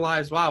quickly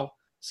realized, wow,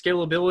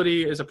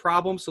 scalability is a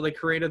problem. So they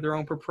created their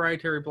own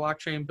proprietary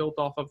blockchain built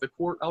off of the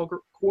Quark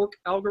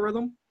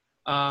algorithm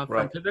from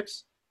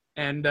Pivx.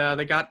 And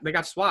they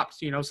got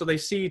swapped, so they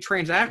see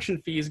transaction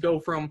fees go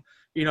from,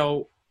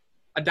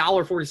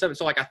 $1.47.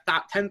 So like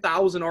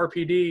 10,000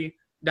 RPD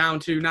down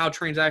to now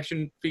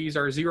transaction fees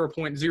are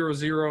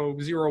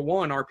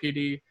 0.0001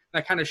 RPD.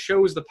 That kind of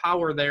shows the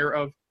power there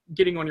of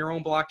getting on your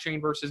own blockchain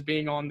versus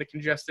being on the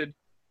congested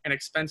and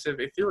expensive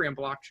Ethereum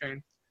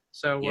blockchain.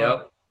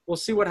 So we'll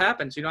see what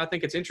happens. I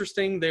think it's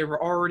interesting. They've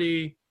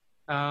only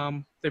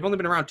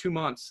been around 2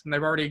 months, and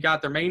they've already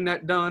got their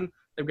mainnet done.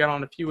 They've got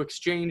on a few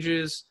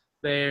exchanges.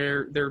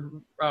 They're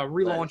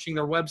relaunching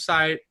their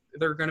website.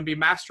 They're going to be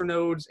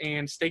masternodes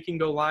and staking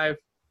go live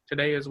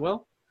today as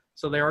well.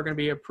 So they are going to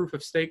be a proof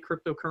of stake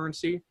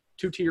cryptocurrency,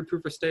 2-tier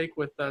proof of stake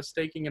with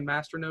staking and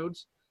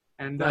masternodes.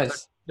 And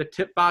nice. The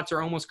tip bots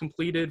are almost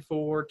completed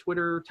for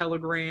Twitter,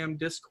 Telegram,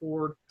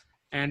 Discord,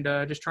 and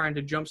just trying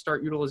to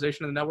jumpstart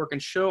utilization of the network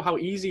and show how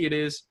easy it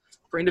is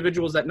for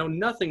individuals that know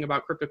nothing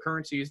about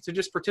cryptocurrencies to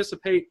just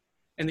participate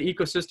in the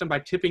ecosystem by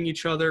tipping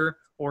each other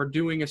or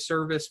doing a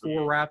service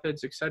for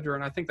Rapids, etc.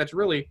 And I think that's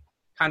really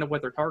kind of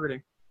what they're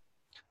targeting.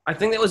 I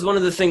think that was one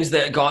of the things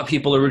that got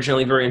people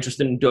originally very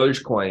interested in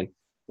Dogecoin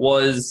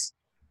was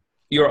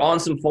you're on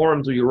some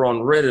forums or you're on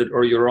Reddit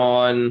or you're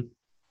on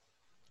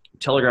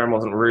Telegram.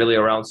 Wasn't really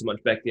around so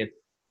much back then,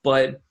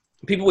 but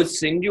people would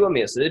send you a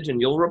message and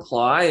you'll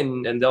reply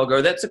and they'll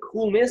go, that's a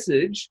cool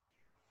message.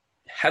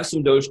 Have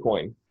some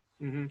Dogecoin.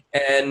 Mm-hmm.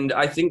 And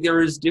I think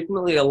there is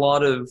definitely a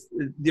lot of,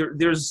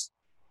 there's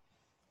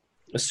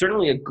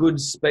certainly a good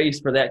space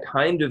for that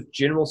kind of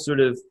general sort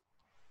of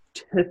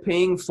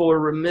tipping for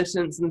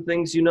remittance and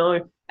things,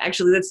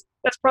 Actually,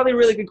 that's probably a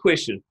really good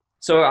question.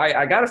 So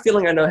I got a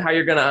feeling I know how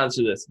you're going to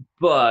answer this,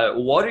 but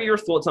what are your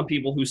thoughts on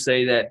people who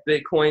say that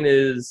Bitcoin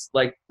is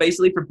like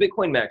basically for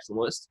Bitcoin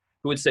maximalists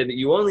who would say that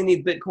you only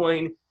need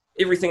Bitcoin,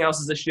 everything else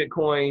is a shit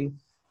coin,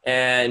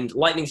 and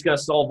Lightning's going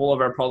to solve all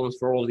of our problems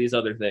for all of these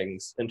other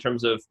things in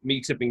terms of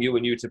me tipping you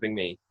and you tipping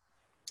me?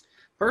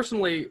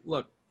 Personally,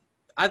 look,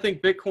 I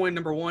think Bitcoin,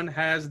 number one,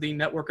 has the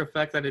network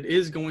effect that it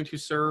is going to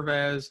serve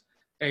as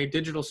a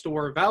digital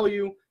store of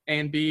value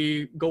and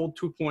be gold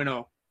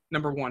 2.0,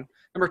 number one.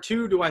 Number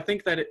two, do I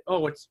think that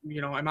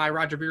am I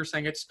Roger Ver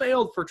saying it's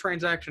failed for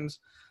transactions?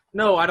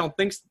 No, I don't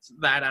think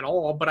that at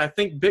all. But I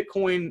think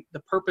Bitcoin,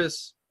 the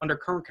purpose under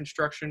current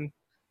construction,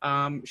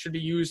 should be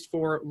used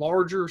for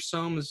larger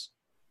sums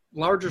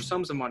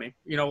of money.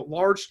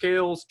 Large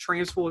scales,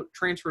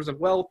 transfers of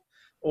wealth,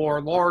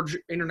 or large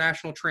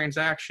international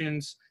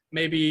transactions,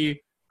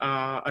 maybe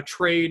a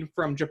trade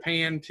from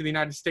Japan to the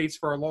United States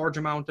for a large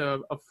amount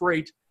of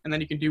freight, and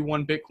then you can do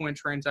one Bitcoin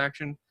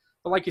transaction.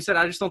 But like you said,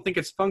 I just don't think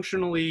it's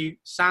functionally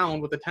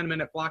sound with the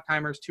 10-minute block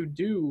timers to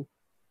do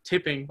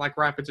tipping like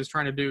Rapids is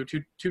trying to do,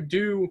 to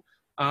do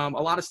a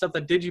lot of stuff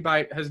that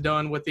DigiByte has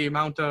done with the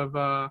amount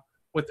of,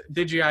 with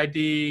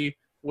DigiID,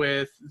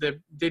 with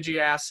the Digi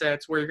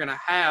assets, where you're going to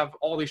have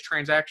all these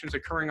transactions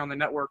occurring on the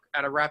network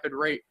at a rapid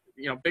rate.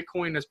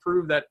 Bitcoin has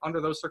proved that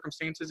under those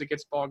circumstances, it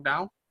gets bogged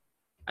down.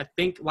 I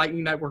think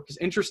Lightning Network is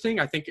interesting.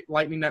 I think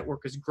Lightning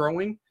Network is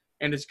growing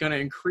and it's going to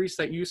increase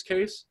that use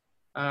case.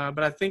 But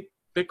I think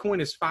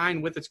Bitcoin is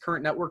fine with its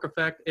current network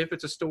effect if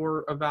it's a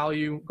store of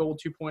value,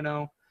 gold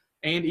 2.0.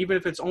 And even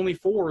if it's only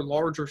for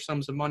larger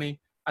sums of money,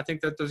 I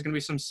think that there's going to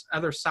be some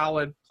other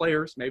solid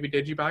players, maybe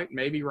DigiByte,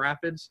 maybe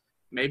Rapids,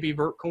 maybe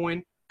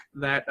Vertcoin,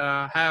 that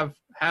have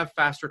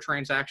faster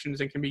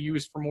transactions and can be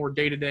used for more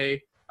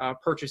day-to-day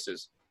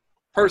purchases.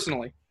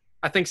 Personally,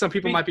 I think some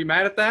people might be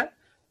mad at that,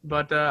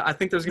 but I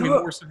think there's going to be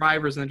more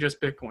survivors than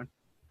just Bitcoin.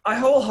 I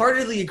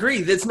wholeheartedly agree.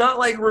 It's not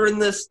like we're in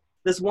this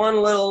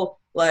one little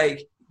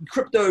like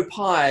crypto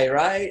pie,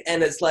 right?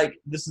 And it's like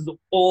this is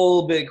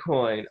all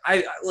Bitcoin.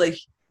 I like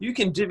you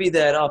can divvy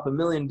that up a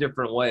million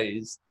different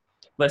ways.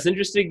 But it's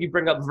interesting you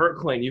bring up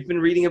Vertcoin. You've been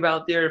reading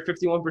about their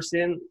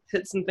 51%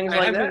 hits and things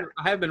like that?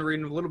 I have been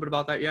reading a little bit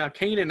about that, yeah.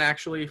 Kanan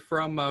actually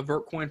from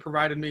Vertcoin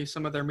provided me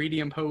some of their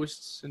Medium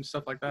posts and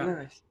stuff like that.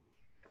 Nice.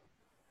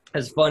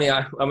 It's funny.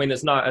 I mean,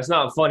 it's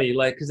not funny,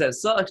 like, because that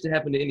sucks to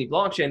happen to any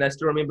blockchain. I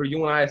still remember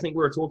you and I think we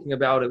were talking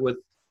about it with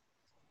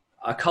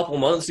a couple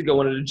months ago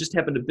when it just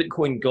happened to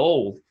Bitcoin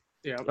Gold.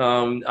 Yeah.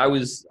 I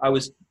was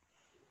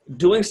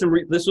doing some.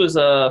 This was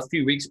a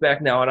few weeks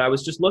back now, and I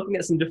was just looking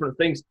at some different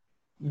things,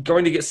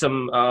 going to get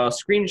some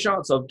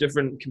screenshots of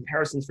different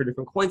comparisons for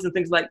different coins and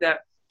things like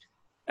that.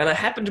 And I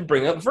happened to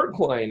bring up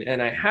Vertcoin,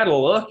 and I had a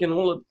look,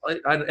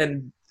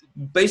 and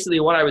basically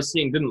what I was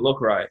seeing didn't look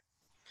right.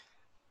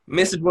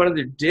 Messaged one of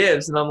their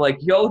divs, and I'm like,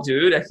 yo,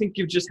 dude, I think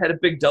you've just had a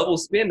big double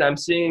spend. I'm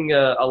seeing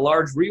a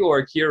large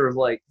reorg here of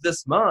like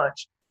this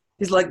much.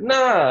 He's like,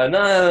 nah,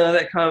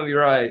 that can't be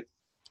right.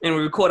 And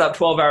we caught up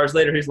 12 hours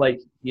later. He's like,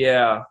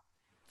 yeah,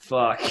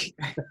 fuck.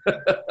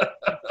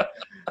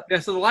 Yeah,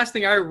 so the last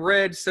thing I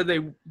read said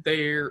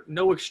they're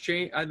no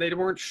exchange. They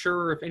weren't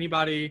sure if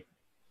anybody,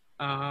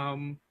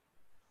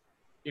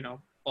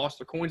 lost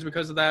their coins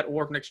because of that,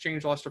 or if an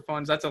exchange lost their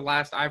funds. That's the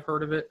last I've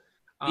heard of it.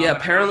 Yeah,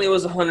 apparently it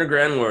was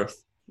 $100,000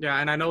 worth. Yeah,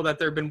 and I know that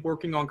they've been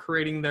working on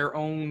creating their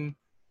own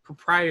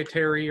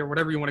proprietary, or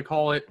whatever you want to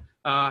call it,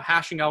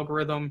 hashing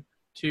algorithm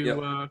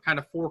to kind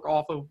of fork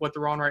off of what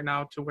they're on right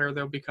now to where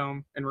they'll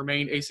become and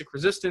remain ASIC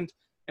resistant.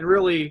 And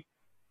really,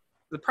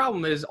 the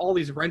problem is all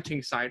these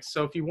renting sites.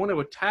 So if you want to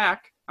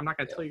attack, I'm not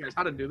going to tell you guys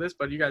how to do this,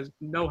 but you guys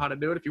know how to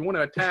do it. If you want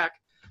to attack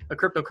a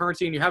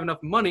cryptocurrency and you have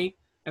enough money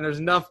and there's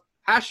enough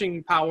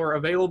hashing power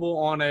available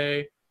on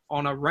a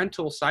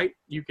rental site,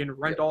 you can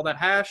rent all that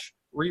hash,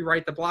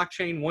 rewrite the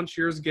blockchain. Once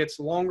yours gets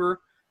longer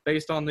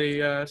based on the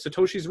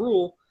Satoshi's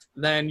rule,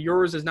 then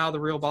yours is now the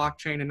real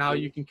blockchain, and now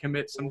you can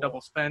commit some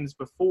double spends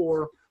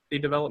before the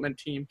development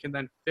team can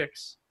then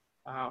fix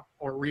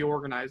or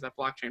reorganize that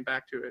blockchain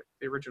back to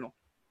the original.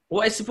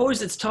 Well, I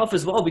suppose it's tough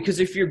as well, because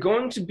if you're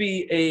going to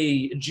be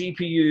a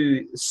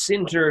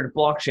GPU-centered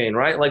blockchain,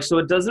 right? Like, so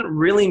it doesn't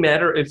really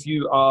matter if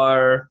you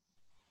are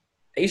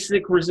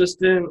ASIC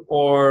resistant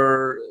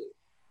or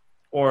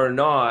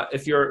not.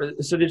 If you're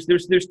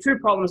there's two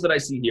problems that I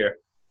see here.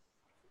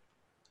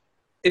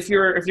 If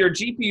you're a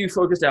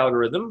GPU-focused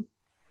algorithm,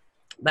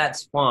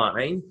 that's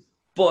fine,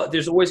 but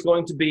there's always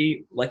going to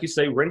be, like you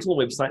say, rental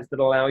websites that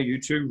allow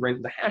you to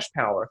rent the hash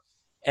power.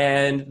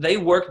 And they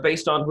work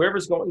based on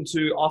whoever's going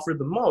to offer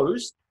the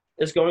most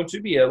is going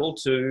to be able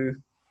to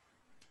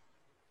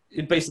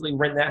basically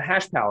rent that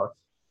hash power.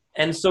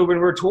 And so when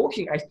we're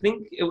talking, I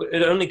think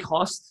it only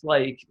costs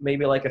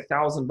maybe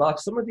 $1,000.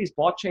 Some of these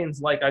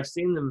blockchains, like I've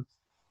seen them,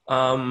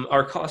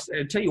 are cost.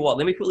 I tell you what,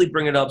 let me quickly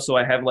bring it up so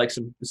I have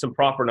some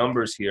proper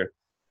numbers here.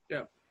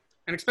 Yeah,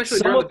 and especially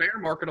during the bear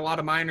market, a lot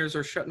of miners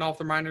are shutting off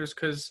their miners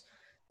because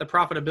the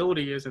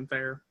profitability isn't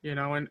there.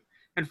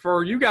 And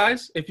for you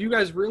guys, if you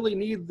guys really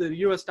need the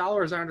U.S.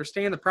 dollars, I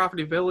understand the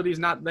profitability is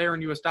not there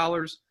in U.S.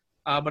 dollars.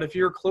 But if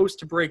you're close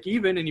to break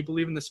even and you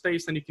believe in the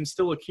space, then you can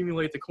still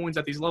accumulate the coins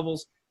at these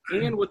levels.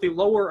 And with the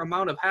lower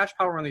amount of hash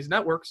power on these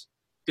networks,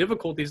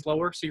 difficulty is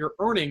lower, so you're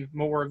earning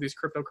more of these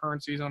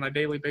cryptocurrencies on a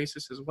daily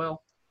basis as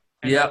well.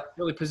 And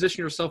really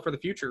position yourself for the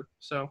future.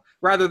 So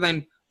rather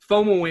than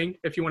FOMOing,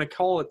 if you want to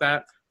call it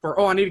that,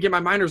 I need to get my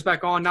miners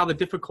back on, now the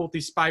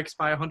difficulty spikes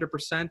by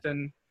 100%,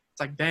 and it's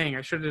like, dang,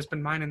 I should have just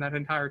been mining that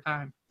entire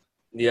time.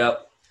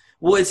 Yep.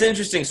 Well, it's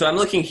interesting. So I'm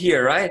looking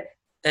here, right?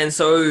 And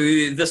so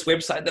this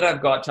website that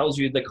I've got tells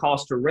you the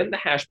cost to rent the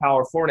hash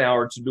power for an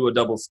hour to do a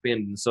double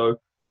spend. And so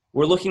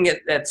we're looking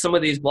at some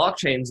of these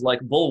blockchains like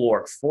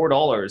Bulwark,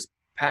 $4,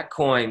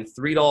 Patcoin,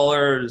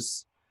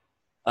 $3,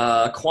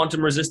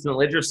 Quantum Resistant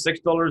Ledger,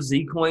 $6,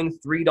 Zcoin,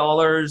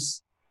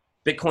 $3,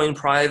 Bitcoin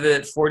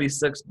Private,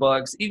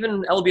 $46,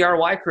 even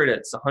LBRY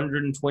credits,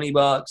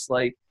 $120.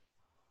 Like,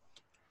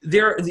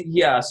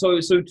 so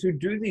to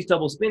do these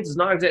double spends is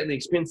not exactly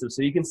expensive.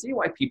 So you can see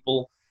why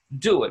people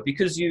do it,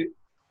 because you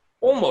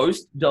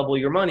almost double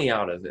your money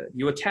out of it.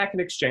 You attack an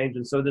exchange,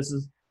 and so this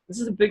is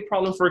a big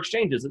problem for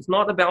exchanges. It's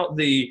not about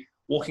the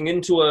walking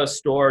into a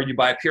store, you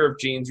buy a pair of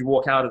jeans, you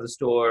walk out of the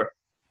store,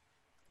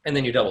 and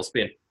then you double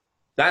spend.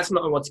 That's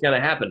not what's going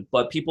to happen.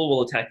 But people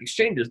will attack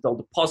exchanges. They'll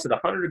deposit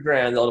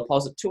 $100,000. They'll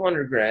deposit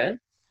 $200,000.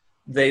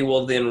 They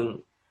will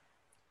then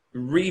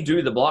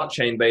redo the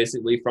blockchain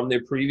basically from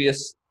their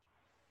previous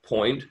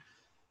point,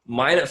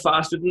 mine it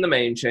faster than the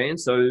main chain,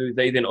 so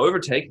they then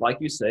overtake, like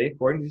you say,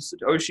 according to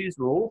Satoshi's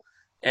rule,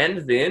 and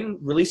then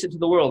release it to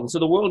the world. And so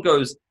the world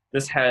goes,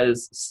 this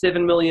has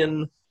 7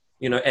 million,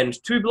 and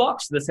 2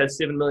 blocks. This has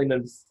 7 million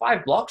and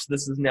 5 blocks.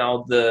 This is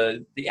now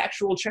the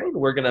actual chain.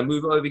 We're going to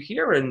move over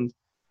here, and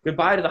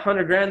goodbye to the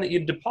 $100,000 that you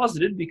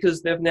deposited,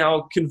 because they've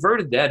now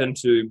converted that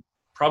into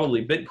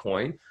probably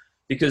Bitcoin,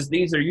 because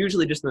these are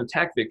usually just an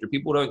attack vector.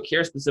 People don't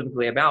care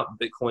specifically about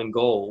Bitcoin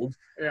Gold.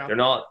 Yeah. They're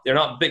not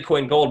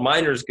Bitcoin Gold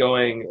miners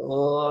going,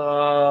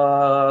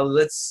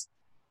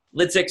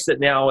 let's exit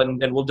now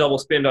and we'll double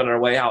spend on our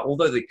way out.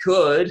 Although they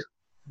could,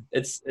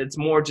 it's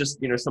more just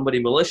somebody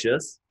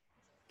malicious,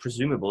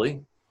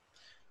 presumably,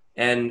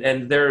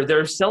 and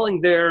they're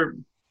selling their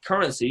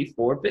currency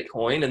for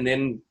Bitcoin and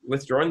then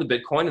withdrawing the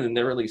Bitcoin, and then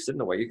they release it,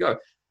 and away you go.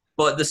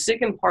 But the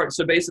second part,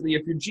 so basically,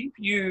 if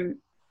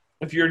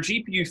you're a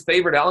GPU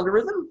favored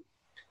algorithm,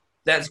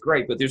 that's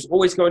great, but there's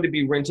always going to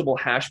be rentable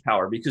hash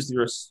power, because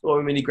there are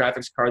so many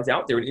graphics cards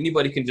out there, and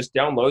anybody can just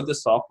download the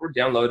software,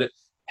 download it,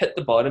 hit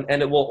the button,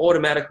 and it will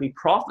automatically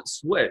profit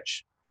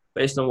switch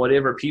based on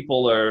whatever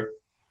people are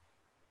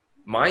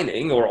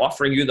mining or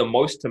offering you the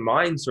most to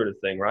mine sort of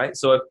thing, right?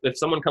 So if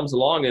someone comes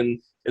along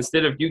and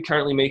instead of you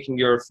currently making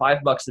your $5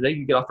 a day,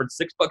 you get offered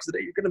 $6 a day,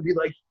 you're going to be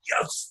like,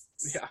 yes,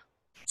 Yeah.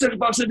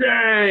 $6 a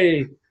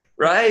day,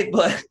 right?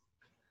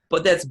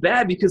 But that's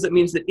bad because it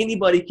means that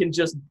anybody can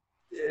just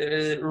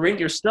ring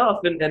your stuff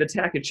and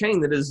attack a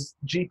chain that is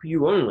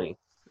GPU only.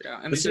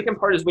 Yeah. And the second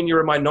part is when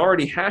you're a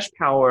minority hash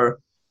power,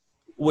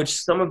 which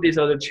some of these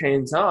other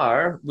chains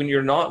are, when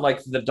you're not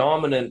like the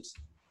dominant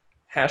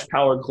hash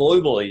power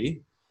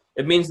globally,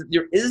 it means that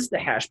there is the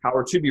hash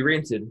power to be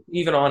rented,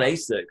 even on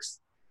ASICs.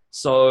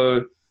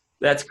 So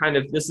that's kind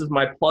of, this is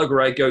my plug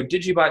where I go,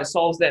 DigiByte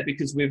solves that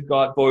because we've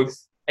got both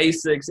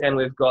ASICs and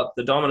we've got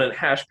the dominant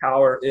hash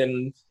power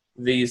in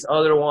these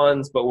other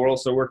ones, but we're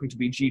also working to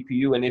be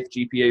GPU and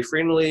FGPA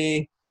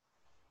friendly.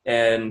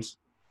 And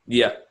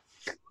yeah.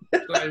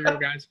 So there you go,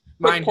 guys.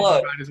 Mine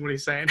is what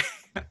he's saying.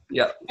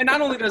 Yeah. And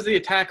not only does the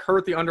attack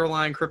hurt the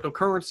underlying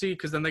cryptocurrency,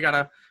 because then they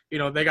gotta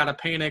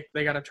panic,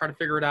 they gotta try to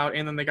figure it out,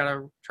 and then they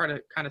gotta try to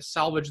kind of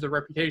salvage the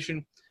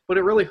reputation. But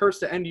it really hurts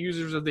the end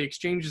users of the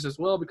exchanges as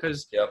well,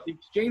 because the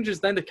exchanges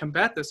then, to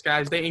combat this,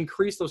 guys, they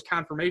increase those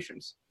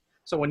confirmations.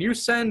 So when you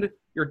send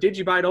your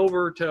DigiByte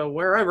over to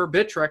wherever,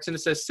 Bittrex, and it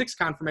says 6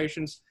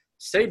 confirmations,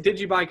 say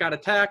DigiByte got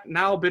attacked,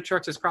 now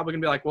Bittrex is probably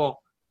gonna be like, well,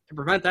 to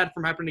prevent that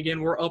from happening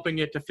again, we're upping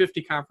it to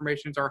 50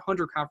 confirmations or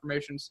 100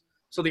 confirmations.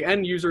 So the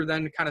end user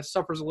then kind of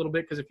suffers a little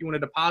bit, because if you want to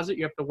deposit,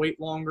 you have to wait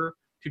longer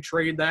to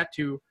trade that,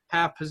 to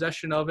have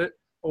possession of it.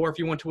 Or if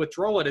you want to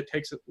withdraw it, it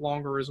takes it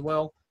longer as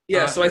well.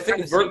 Yeah, so I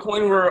think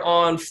Vertcoin were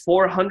on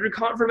 400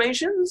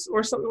 confirmations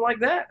or something like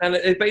that. And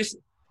it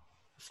basically,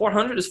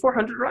 400, is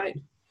 400 right?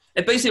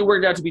 It basically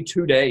worked out to be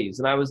 2 days.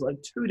 And I was like,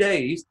 2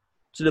 days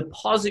to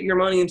deposit your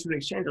money into an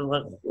exchange? I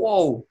was like,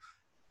 whoa.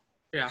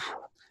 Yeah.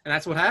 And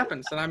that's what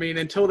happens. And I mean,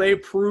 until they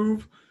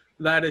prove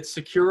that it's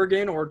secure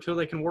again, or until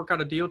they can work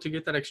out a deal to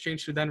get that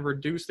exchange to then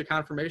reduce the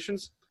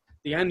confirmations,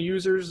 the end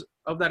users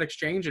of that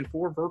exchange and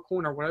for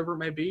Vertcoin or whatever it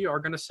may be are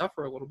going to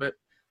suffer a little bit.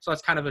 So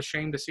that's kind of a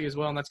shame to see as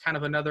well. And that's kind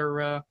of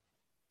another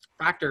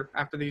factor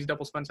after these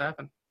double spends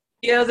happen.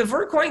 Yeah, the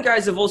Vertcoin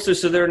guys have also,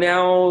 so they're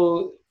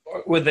now,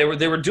 well, they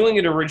were doing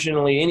it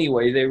originally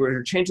anyway. They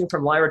were changing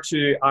from Lyra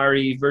to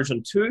RE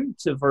version 2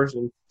 to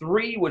version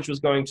 3, which was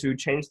going to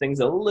change things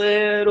a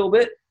little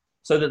bit,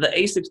 so that the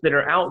ASICs that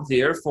are out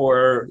there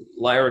for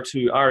Lyra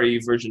to RE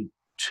version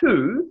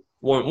 2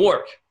 won't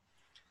work.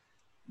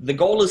 The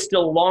goal is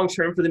still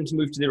long-term for them to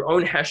move to their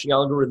own hashing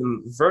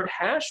algorithm,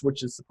 VertHash,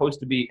 which is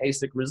supposed to be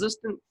ASIC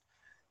resistant.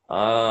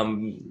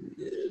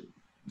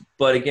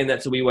 But again,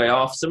 that's a wee way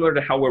off, similar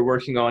to how we're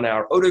working on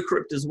our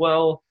AutoCrypt as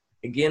well.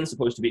 Again,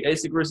 supposed to be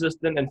ASIC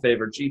resistant and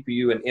favor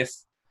GPU and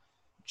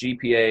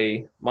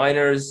FGPA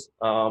miners.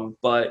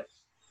 But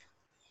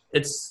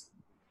it's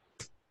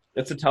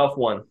a tough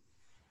one.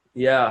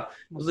 Yeah.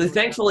 So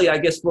thankfully, I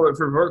guess for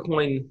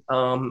Vertcoin,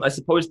 I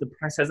suppose the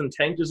price hasn't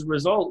tanked as a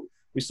result.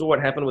 We saw what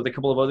happened with a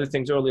couple of other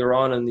things earlier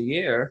on in the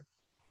year,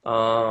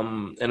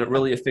 and it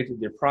really affected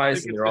their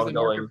price and their ongoing.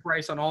 The market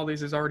price on all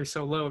these is already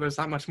so low. There's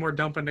not much more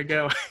dumping to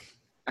go.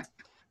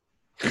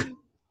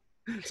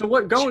 So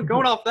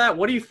going off that,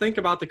 what do you think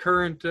about the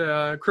current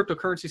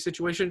cryptocurrency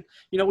situation?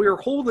 You know, we were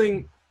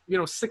holding,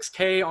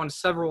 6K on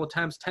several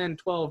attempts, 10,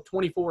 12,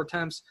 24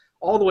 attempts,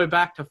 all the way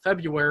back to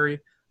February.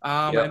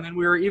 And then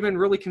we were even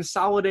really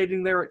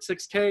consolidating there at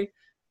 6K.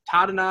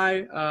 Todd and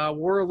I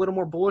were a little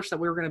more bullish that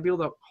we were going to be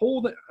able to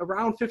hold it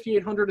around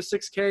 5,800 to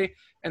 6K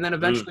and then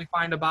eventually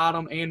find a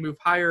bottom and move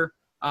higher.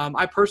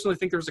 I personally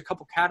think there's a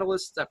couple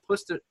catalysts that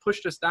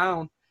pushed us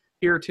down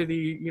here to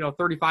the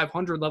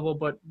 3,500 level.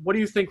 But what do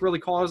you think really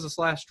caused this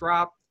last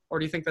drop, or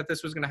do you think that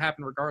this was going to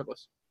happen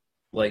regardless?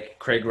 Like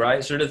Craig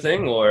Wright sort of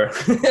thing, or?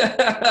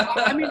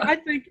 I mean,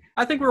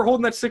 I think we were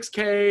holding that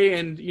 6K,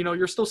 and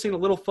you're still seeing a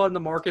little FUD in the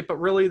market, but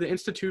really the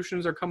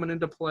institutions are coming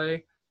into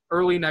play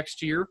early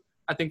next year.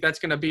 I think that's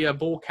going to be a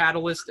bull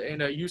catalyst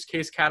and a use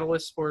case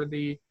catalyst for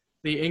the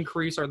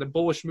increase or the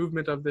bullish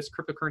movement of this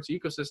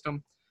cryptocurrency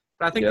ecosystem.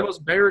 But I think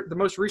the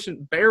most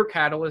recent bear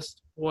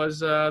catalyst was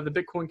the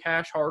Bitcoin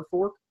Cash hard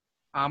fork.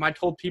 I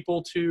told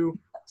people to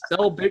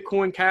sell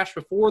Bitcoin Cash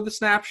before the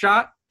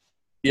snapshot.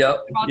 Yeah.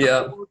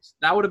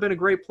 That would have been a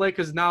great play,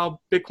 because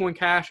now Bitcoin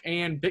Cash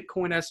and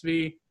Bitcoin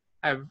SV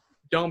have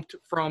dumped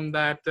from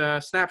that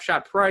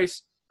snapshot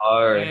price.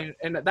 All right.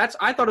 And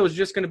I thought it was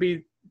just going to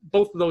be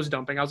both of those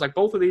dumping. I was like,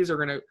 both of these are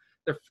going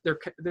to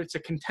it's a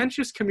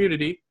contentious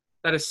community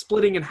that is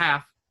splitting in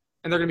half,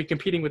 and they're going to be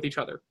competing with each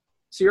other.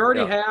 So you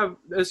already have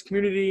this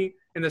community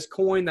and this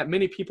coin that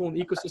many people in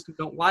the ecosystem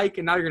don't like,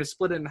 and now you're going to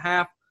split it in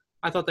half.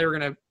 I thought they were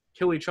going to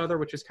kill each other,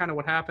 which is kind of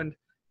what happened.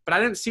 But I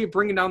didn't see it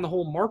bringing down the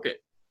whole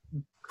market.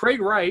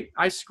 Craig Wright,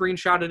 I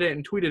screenshotted it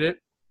and tweeted it.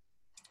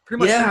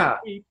 Pretty much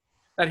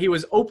that he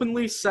was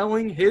openly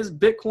selling his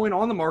Bitcoin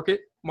on the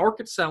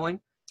market selling,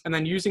 and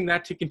then using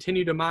that to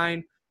continue to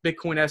mine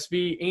Bitcoin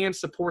SV and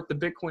support the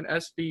Bitcoin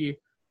SV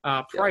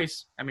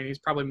price. I mean, he's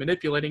probably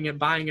manipulating it,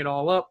 buying it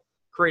all up,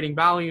 creating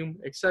volume,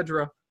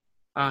 etc.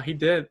 He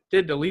did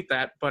delete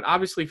that. But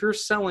obviously, if you're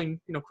selling,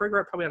 Craig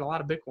Wright probably had a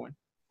lot of Bitcoin.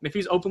 And if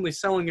he's openly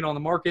selling it on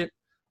the market,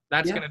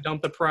 That's going to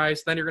dump the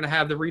price. Then you're going to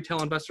have the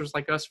retail investors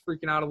like us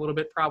freaking out a little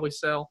bit, probably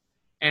sell.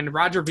 And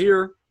Roger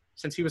Ver,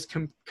 since he was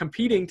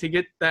competing to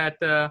get that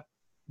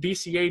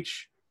BCH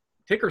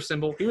ticker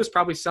symbol, he was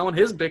probably selling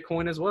his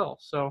Bitcoin as well.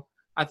 So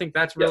I think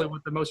that's really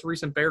what the most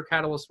recent bear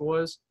catalyst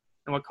was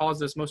and what caused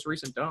this most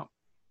recent dump.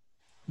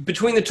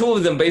 Between the two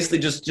of them, basically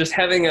just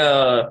having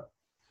an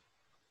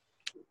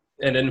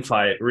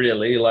infight,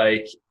 really.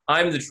 Like,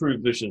 I'm the true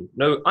vision.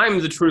 No, I'm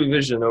the true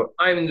vision. No,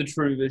 I'm the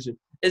true vision.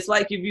 It's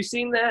like, have you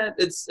seen that?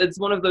 It's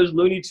one of those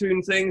Looney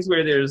Tune things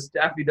where there's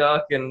Daffy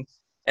Duck and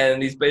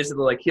he's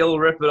basically like, he'll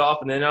rip it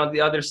off, and then on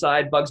the other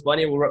side, Bugs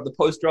Bunny will rip the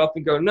poster off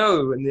and go,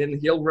 no, and then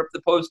he'll rip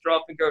the poster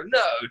off and go,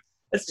 no.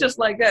 It's just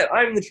like that.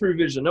 I'm the true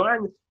vision.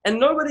 No, and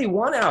nobody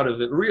won out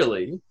of it,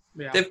 really.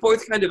 Yeah. They've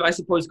both kind of, I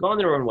suppose, gone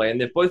their own way, and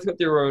they've both got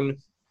their own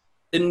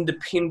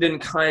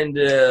independent kind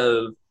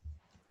of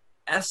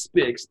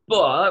aspects.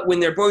 But when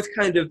they're both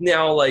kind of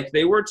now, like,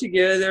 they were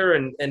together,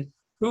 and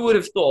who would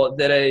have thought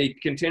that a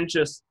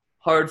contentious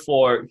hard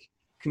fork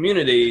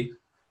community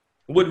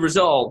would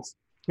result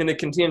in a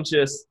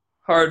contentious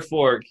hard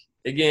fork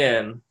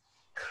again?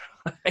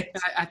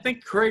 I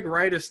think Craig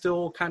Wright is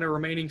still kind of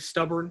remaining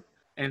stubborn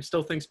and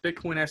still thinks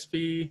Bitcoin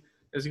SV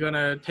is going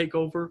to take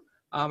over.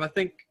 I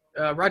think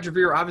Roger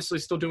Ver obviously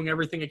still doing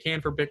everything he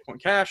can for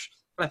Bitcoin Cash,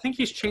 but I think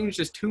he's changed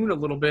his tune a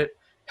little bit,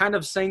 kind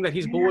of saying that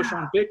he's bullish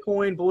on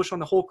Bitcoin, bullish on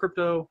the whole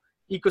crypto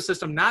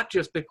ecosystem, not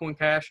just Bitcoin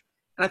Cash.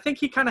 And I think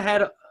he kind of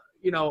had a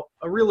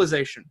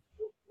realization.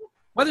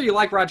 Whether you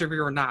like Roger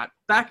Ver or not,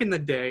 back in the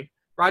day,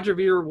 Roger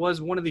Ver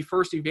was one of the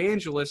first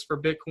evangelists for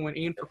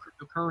Bitcoin and for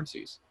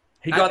cryptocurrencies.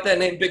 He got that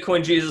name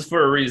Bitcoin Jesus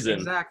for a reason.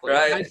 Exactly.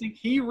 Right? I think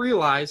he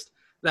realized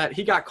that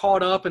he got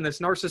caught up in this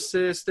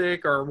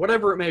narcissistic or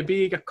whatever it may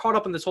be, got caught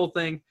up in this whole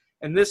thing,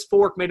 and this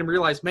fork made him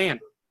realize, man,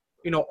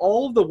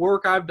 all of the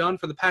work I've done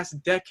for the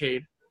past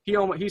decade,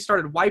 he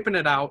started wiping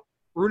it out,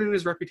 ruining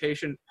his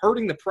reputation,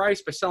 hurting the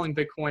price by selling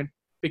Bitcoin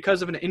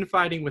because of an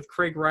infighting with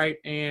Craig Wright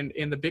and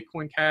in the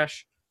Bitcoin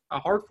Cash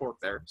hard fork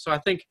there. So I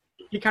think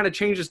he kind of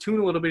changed his tune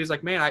a little bit. He's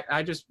like, man,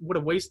 I just would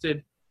have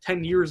wasted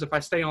 10 years if I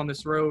stay on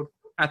this road.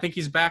 I think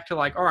he's back to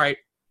like, all right,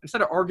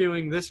 instead of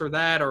arguing this or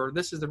that, or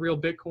this is the real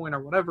Bitcoin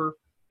or whatever,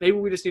 maybe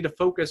we just need to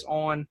focus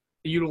on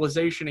the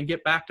utilization and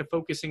get back to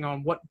focusing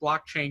on what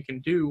blockchain can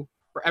do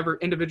for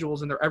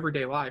individuals in their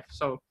everyday life.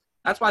 So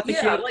that's why I think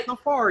so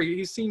far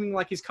he's seeming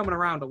like he's coming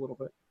around a little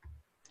bit.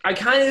 I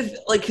kind of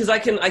like, because I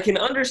can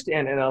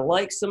understand, and I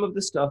like some of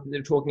the stuff that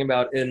they're talking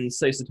about in,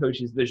 say,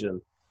 Satoshi's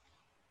vision.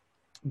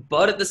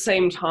 But at the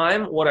same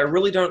time, what I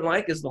really don't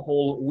like is the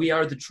whole "we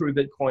are the true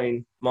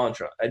Bitcoin"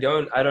 mantra. It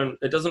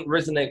doesn't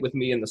resonate with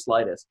me in the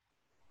slightest.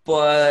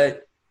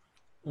 But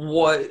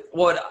I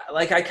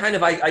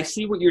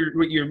see what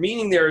you're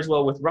meaning there as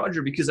well with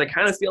Roger, because I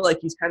kind of feel like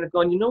he's kind of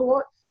gone, you know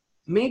what?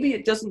 Maybe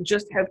it doesn't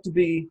just have to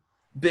be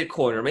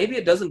Bitcoin, or maybe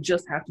it doesn't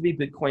just have to be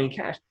Bitcoin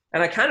Cash.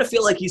 And I kind of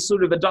feel like he's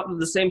sort of adopted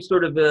the same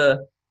sort of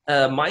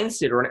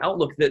mindset or an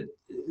outlook that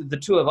the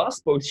two of us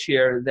both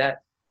share,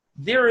 that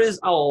there is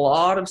a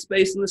lot of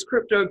space in this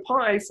crypto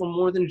pie for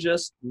more than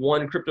just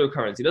one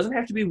cryptocurrency. It doesn't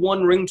have to be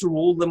one ring to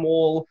rule them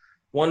all,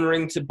 one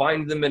ring to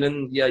bind them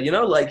in.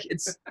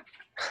 It's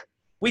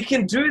we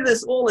can do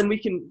this all, and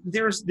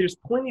there's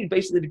plenty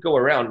basically to go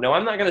around. Now,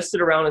 I'm not going to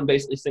sit around and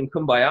basically sing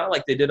Kumbaya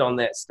like they did on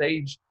that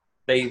stage.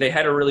 They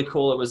had a really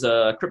cool, it was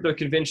a crypto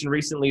convention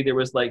recently. There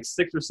was like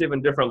 6 or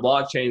 7 different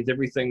blockchains,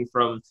 everything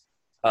from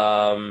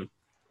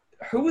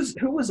who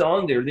was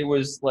on there? There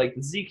was like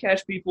the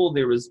Zcash people,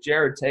 there was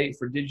Jared Tate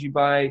for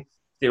DigiByte,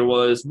 there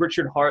was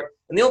Richard Hart,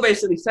 and they all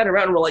basically sat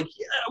around and were like,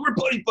 yeah, we're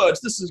buddy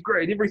buds, this is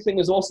great, everything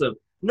is awesome.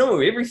 No,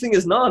 everything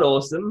is not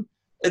awesome.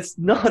 It's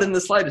not in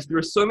the slightest. There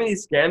are so many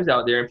scams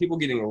out there and people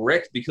getting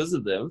wrecked because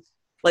of them.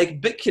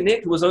 Like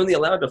BitConnect was only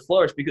allowed to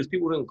flourish because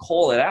people didn't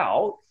call it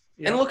out.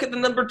 Yeah. And look at the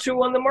number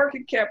 2 on the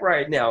market cap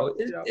right now.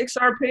 It's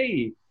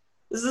XRP.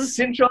 This is a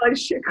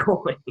centralized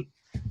shitcoin.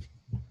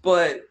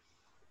 But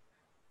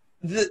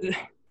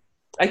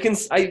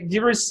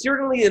there is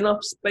certainly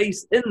enough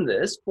space in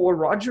this for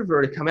Roger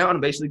Ver to come out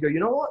and basically go, you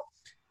know what?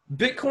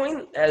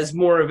 Bitcoin as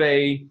more of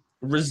a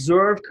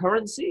reserve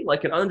currency,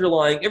 like an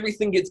underlying,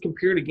 everything gets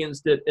compared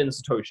against it in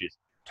Satoshis.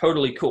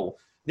 Totally cool.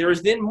 There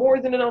is then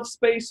more than enough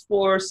space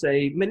for,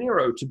 say,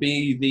 Monero to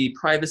be the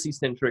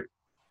privacy-centric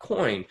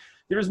coin.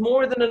 There's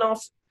more than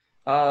enough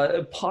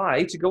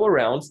pie to go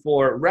around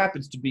for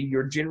Rapids to be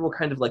your general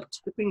kind of like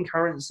tipping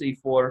currency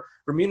for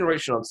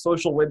remuneration on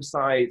social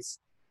websites,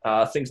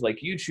 things like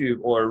YouTube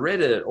or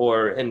Reddit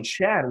or in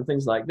chat and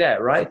things like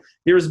that, right?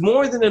 There's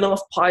more than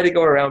enough pie to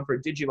go around for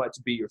DigiByte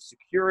to be your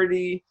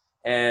security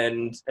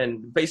and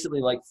basically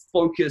like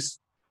focus,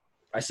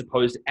 I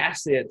suppose,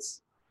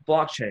 assets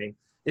blockchain.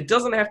 It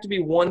doesn't have to be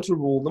one to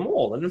rule them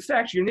all. And in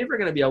fact, you're never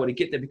going to be able to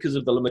get there because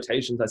of the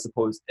limitations, I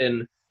suppose,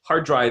 in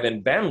hard drive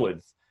and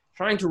bandwidth.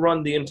 Trying to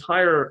run the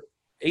entire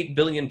 8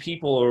 billion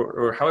people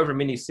or however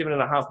many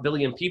 7.5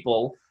 billion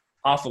people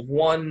off of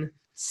one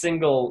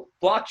single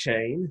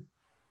blockchain,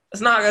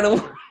 it's not going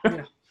to work.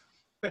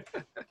 Yeah.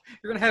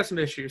 You're going to have some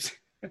issues.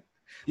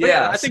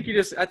 Yeah, I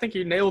think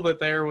you nailed it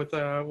there with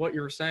what you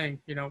were saying.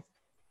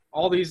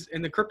 all these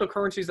in the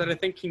cryptocurrencies that I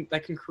think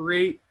that can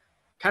create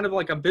kind of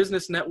like a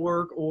business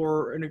network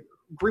or an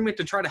agreement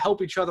to try to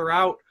help each other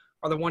out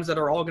are the ones that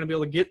are all going to be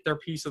able to get their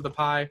piece of the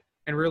pie.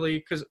 And really,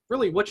 because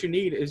really what you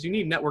need is you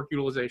need network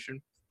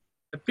utilization.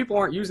 If people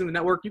aren't using the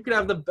network, you could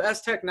have the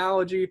best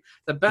technology,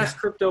 the best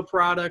crypto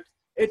product.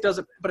 It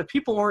doesn't, but if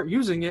people aren't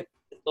using it,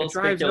 it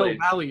drives no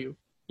value.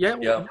 Yet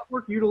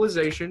network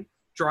utilization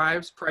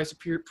drives price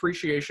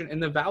appreciation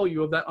and the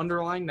value of that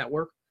underlying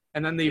network,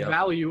 and then the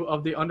value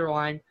of the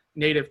underlying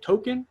native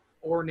token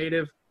or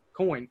native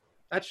coin.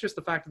 That's just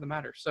the fact of the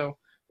matter. So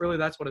really,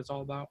 that's what it's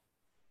all about.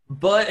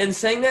 But in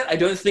saying that, I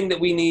don't think that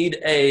we need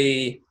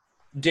a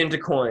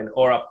Coin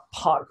or a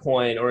pot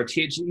coin or a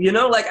TH. You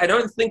know, like I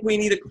don't think we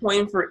need a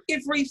coin for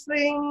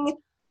everything.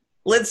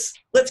 Let's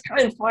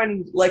kind of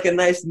find like a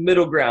nice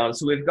middle ground.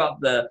 So we've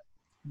got the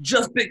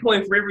just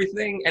Bitcoin for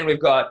everything, and we've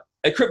got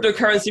a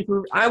cryptocurrency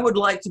for. I would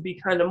like to be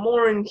kind of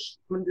more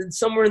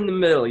somewhere in the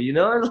middle. You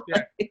know,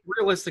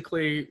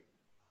 realistically,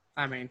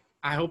 I mean,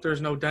 I hope there's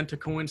no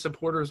Coin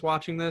supporters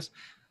watching this.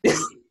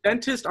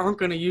 Dentists aren't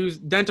going to use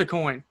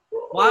Coin.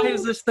 Why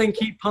does this thing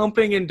keep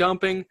pumping and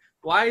dumping?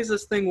 Why is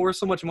this thing worth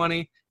so much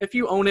money? If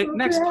you own it,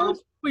 next pump,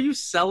 will you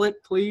sell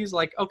it, please?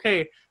 Like,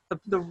 okay,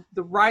 the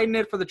riding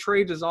it for the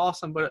trades is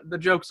awesome, but the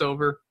joke's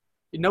over.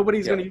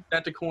 Nobody's going to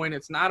use Coin.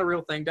 It's not a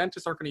real thing.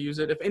 Dentists aren't going to use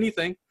it. If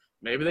anything,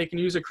 maybe they can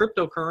use a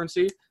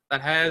cryptocurrency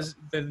that has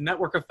the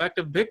network effect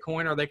of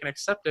Bitcoin, or they can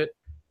accept it.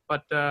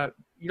 But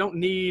you don't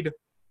need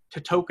to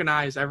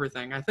tokenize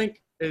everything. I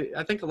think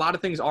a lot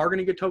of things are going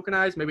to get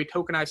tokenized. Maybe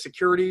tokenized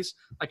securities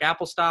like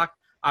Apple stock.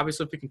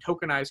 Obviously, if you can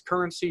tokenize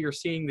currency, you're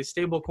seeing the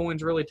stable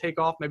coins really take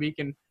off. Maybe you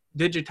can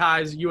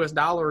digitize US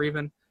dollar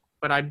even,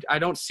 but I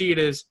don't see it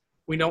as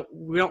we don't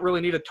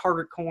really need a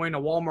Target coin, a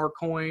Walmart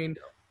coin,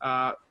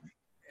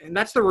 and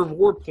that's the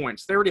reward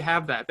points. They already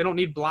have that. They don't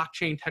need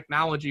blockchain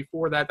technology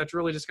for that. That's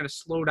really just going to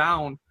slow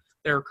down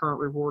their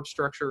current reward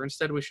structure.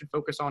 Instead, we should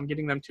focus on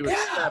getting them to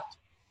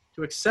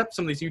accept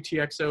some of these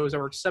UTXOs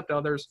or accept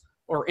others,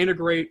 or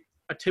integrate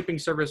a tipping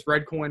service,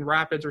 Redcoin,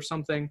 Rapids, or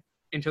something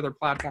into their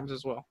platforms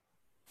as well.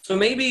 So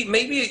maybe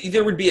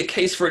there would be a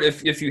case for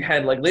it if you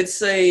had, like, let's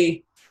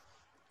say,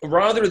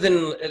 rather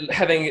than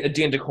having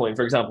a coin,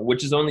 for example,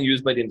 which is only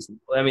used by dentists.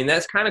 I mean,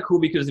 that's kind of cool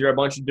because there are a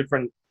bunch of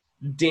different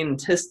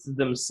dentists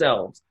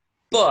themselves.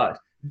 But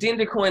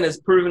coin has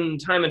proven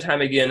time and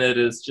time again it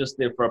is just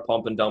there for a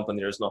pump and dump, and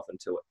there's nothing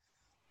to it.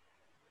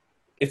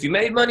 If you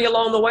made money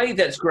along the way,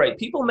 that's great.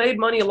 People made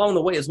money along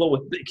the way as well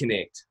with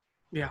BitConnect.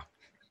 Yeah.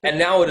 And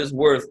now it is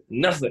worth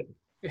nothing.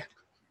 Yeah.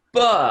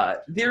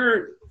 But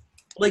there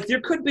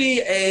could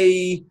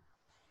be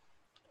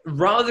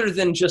rather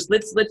than just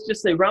let's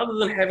just say, rather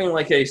than having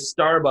like a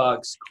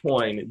Starbucks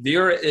coin,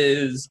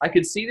 I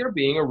could see there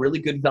being a really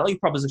good value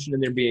proposition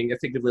in there being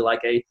effectively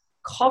like a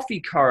coffee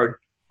card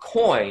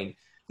coin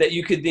that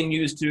you could then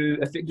use to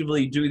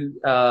effectively do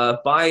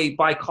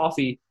buy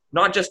coffee,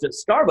 not just at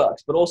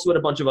Starbucks, but also at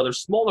a bunch of other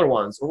smaller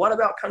ones. Or what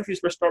about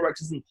countries where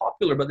Starbucks isn't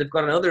popular, but they've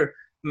got another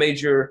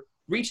major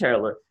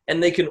retailer,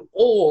 and they can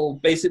all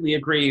basically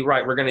agree,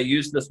 right, we're going to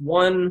use this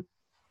one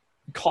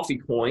coffee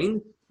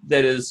coin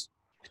that is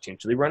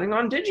potentially running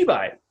on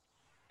DigiByte.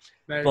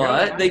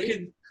 But they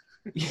could,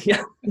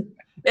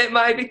 it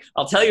might be.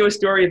 I'll tell you a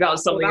story about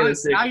something.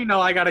 Now you know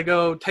I got to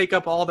go take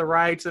up all the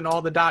rights and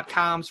all the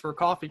 .coms for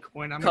Coffee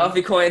Coin.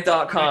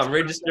 Coffeecoin.com.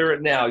 Register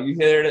it now. You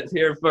heard it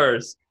here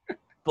first.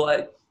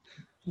 But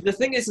the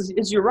thing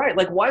is you're right.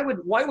 Like, why would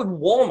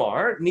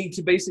Walmart need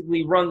to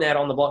basically run that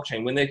on the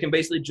blockchain when they can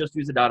basically just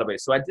use a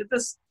database? So I did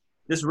this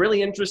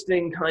really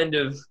interesting kind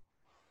of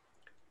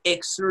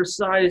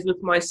exercise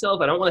with myself.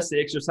 I don't want to say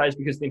exercise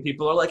because then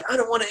people are like, I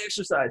don't want to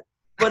exercise.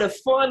 But a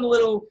fun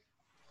little,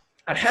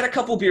 I'd had a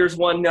couple beers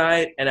one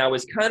night and I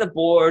was kind of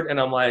bored, and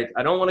I'm like,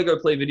 I don't want to go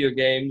play video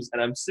games.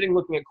 And I'm sitting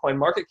looking at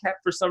CoinMarketCap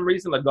for some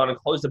reason. I've gone and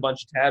closed a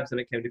bunch of tabs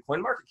and it came to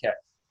CoinMarketCap.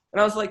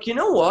 And I was like, you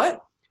know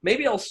what?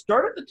 Maybe I'll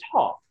start at the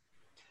top.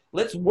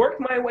 Let's work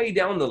my way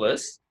down the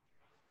list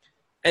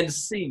and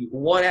see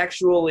what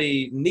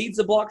actually needs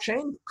a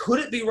blockchain.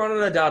 Could it be run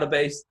on a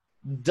database?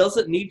 Does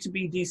it need to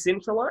be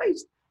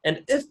decentralized?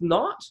 And if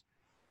not,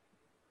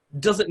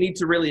 does it need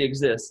to really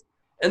exist?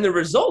 And the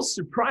results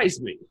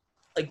surprised me.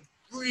 Like,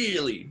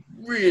 really,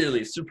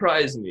 really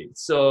surprised me.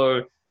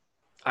 So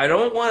I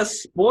don't want to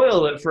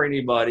spoil it for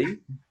anybody,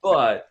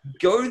 but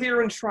go there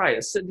and try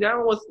it. Sit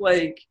down with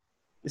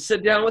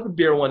a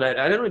beer one night.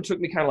 It only took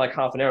me kind of like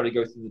half an hour to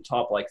go through the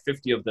top like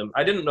 50 of them.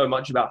 I didn't know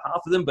much about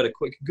half of them, but a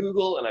quick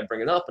Google and I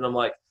bring it up and I'm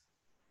like,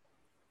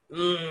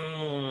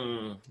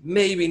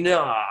 maybe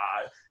not.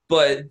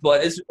 But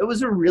it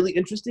was a really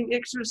interesting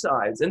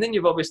exercise. And then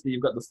you've got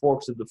the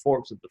forks of the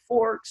forks of the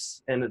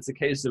forks, and it's a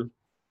case of,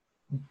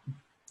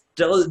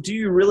 do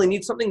you really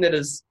need something that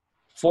is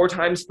 4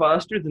 times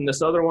faster than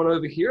this other one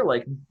over here?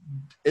 Like,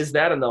 is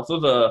that enough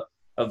of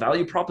a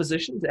value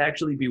proposition to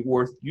actually be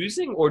worth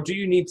using? Or do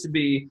you need to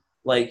be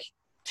like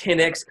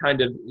 10x kind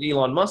of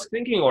Elon Musk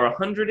thinking, or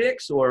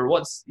 100x, or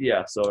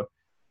so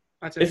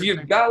That's If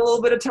you've got a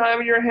little bit of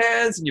time in your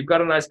hands and you've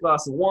got a nice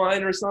glass of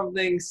wine or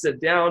something, sit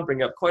down,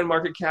 bring up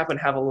CoinMarketCap, and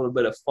have a little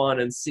bit of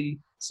fun and see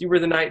where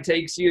the night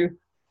takes you.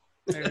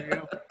 There you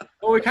go.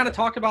 Well, we kind of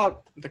talked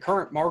about the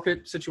current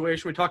market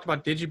situation. We talked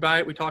about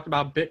DigiByte. We talked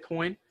about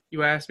Bitcoin.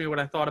 You asked me what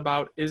I thought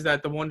about, is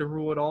that the one to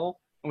rule it all?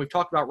 And we've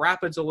talked about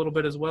Rapids a little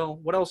bit as well.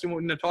 What else do you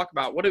want to talk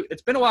about?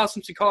 It's been a while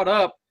since we caught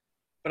up,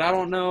 but I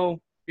don't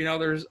know. You know,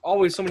 there's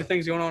always so many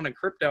things going on in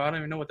crypto. I don't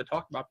even know what to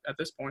talk about at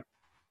this point.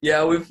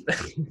 Yeah,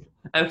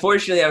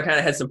 unfortunately, I've kind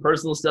of had some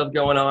personal stuff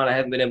going on. I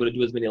haven't been able to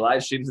do as many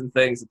live streams and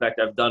things. In fact,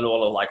 I've done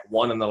all of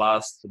one in the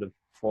last sort of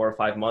 4 or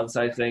 5 months,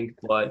 I think.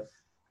 But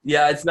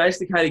yeah, it's nice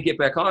to kind of get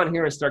back on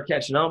here and start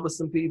catching up with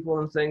some people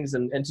and things,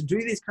 and to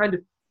do these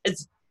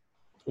it's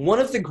one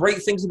of the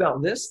great things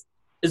about this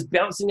is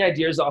bouncing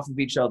ideas off of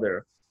each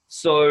other.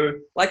 So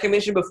like I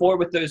mentioned before,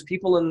 with those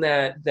people in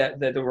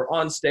that were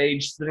on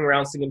stage sitting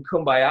around singing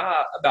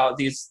Kumbaya about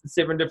these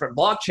 7 different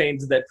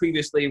blockchains that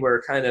previously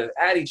were kind of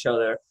at each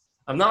other,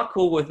 I'm not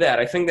cool with that.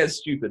 I think that's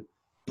stupid.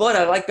 But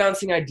I like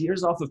bouncing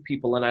ideas off of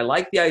people, and I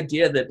like the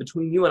idea that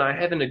between you and I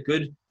having a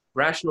good,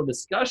 rational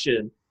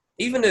discussion,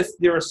 even if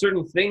there are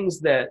certain things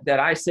that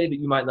I say that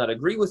you might not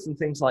agree with and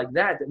things like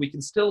that, that we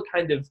can still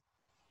kind of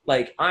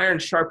like iron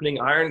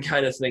sharpening iron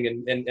kind of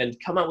thing and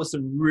come out with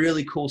some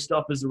really cool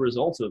stuff as a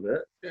result of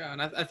it. Yeah,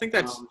 and I think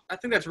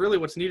that's really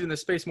what's needed in this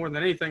space more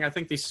than anything. I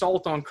think the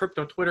salt on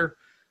crypto Twitter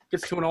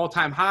gets to an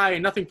all-time high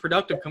and nothing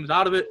productive comes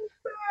out of it.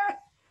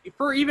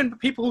 For even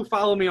people who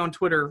follow me on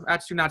Twitter,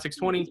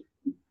 @StuNot620,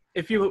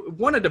 if you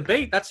want to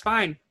debate, that's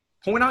fine.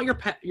 Point out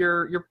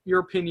your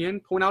opinion,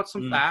 point out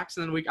some facts,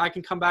 and then I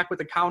can come back with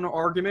a counter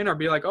argument or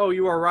be like, oh,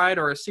 you are right,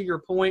 or I see your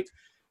point.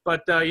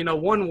 But,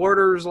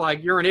 one-worders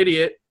like, you're an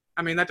idiot.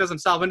 I mean, that doesn't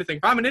solve anything.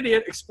 If I'm an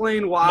idiot,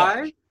 explain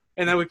why,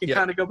 and then we can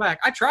kind of go back.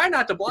 I try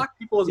not to block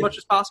people as much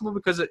as possible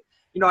because,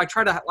 I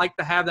try to like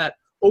to have that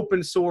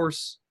open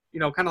source,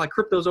 kind of like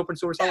crypto's open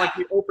source. I like to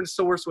be open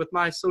source with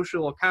my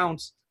social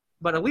accounts.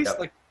 But at least,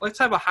 let's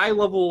have a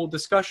high-level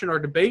discussion or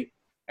debate,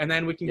 and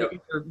then we can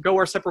either go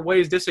our separate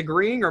ways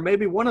disagreeing, or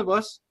maybe one of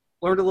us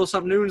learned a little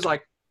something new and is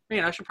like,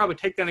 man, I should probably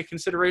take that into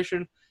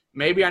consideration.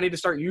 Maybe I need to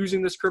start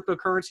using this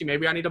cryptocurrency.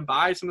 Maybe I need to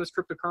buy some of this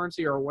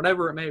cryptocurrency or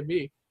whatever it may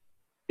be.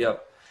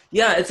 Yep.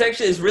 Yeah,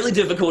 it's really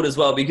difficult as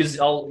well because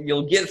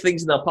you'll get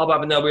things and they'll pop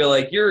up and they'll be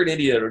like, you're an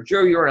idiot, or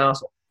Joe, you're an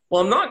asshole.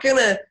 Well, I'm not going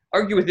to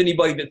argue with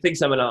anybody that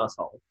thinks I'm an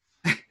asshole.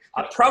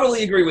 I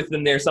probably agree with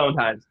them there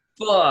sometimes.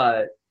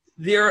 But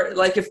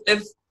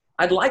if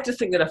I'd like to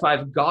think that if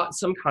I've got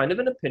some kind of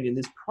an opinion,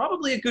 there's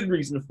probably a good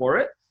reason for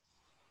it.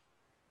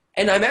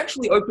 And I'm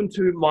actually open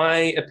to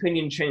my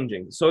opinion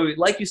changing. So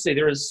like you say,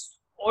 there is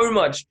so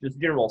much just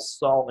general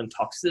salt and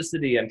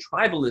toxicity and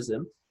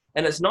tribalism.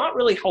 And it's not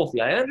really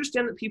healthy. I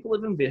understand that people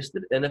have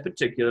invested in a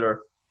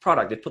particular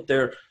product. They put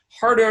their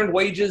hard-earned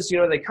wages,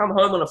 they come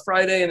home on a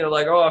Friday and they're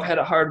like, oh, I've had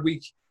a hard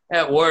week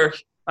at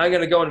work. I'm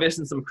going to go invest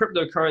in some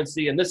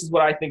cryptocurrency, and this is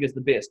what I think is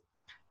the best.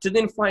 To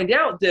then find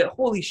out that,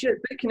 holy shit,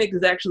 BitConnect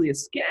is actually a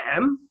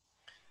scam,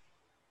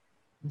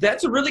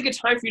 that's a really good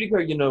time for you to go,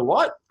 you know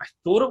what? I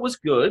thought it was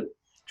good.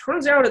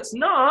 Turns out it's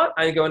not.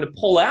 I'm going to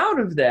pull out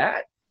of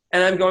that.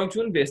 And I'm going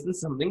to invest in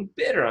something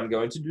better. I'm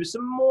going to do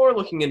some more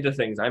looking into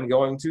things. I'm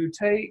going to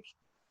take,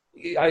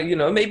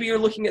 maybe you're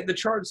looking at the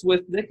charts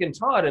with Nick and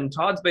Todd, and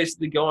Todd's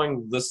basically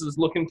going, this is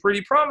looking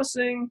pretty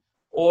promising.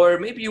 Or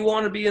maybe you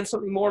want to be in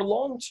something more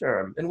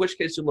long-term, in which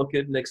case you look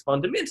at Nick's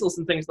fundamentals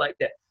and things like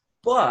that.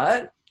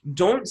 But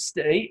don't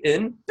stay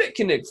in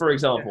BitConnect, for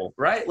example,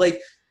 right?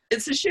 Like,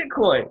 it's a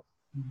shitcoin.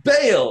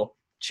 Bail.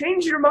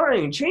 Change your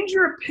mind, change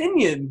your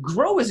opinion,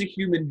 grow as a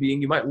human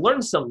being. You might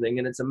learn something,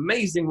 and it's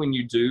amazing when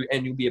you do,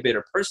 and you'll be a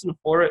better person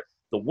for it.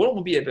 The world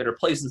will be a better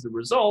place as a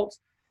result,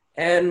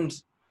 and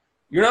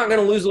you're not going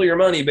to lose all your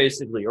money,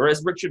 basically. Or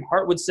as Richard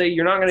Hart would say,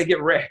 you're not going to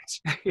get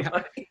wrecked. Yeah.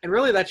 And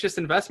really, that's just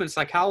investment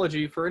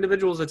psychology. For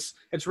individuals,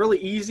 it's really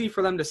easy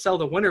for them to sell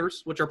the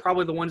winners, which are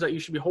probably the ones that you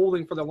should be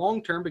holding for the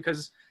long term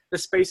because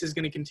this space is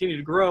going to continue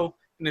to grow,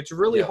 and it's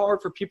really hard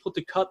for people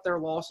to cut their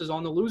losses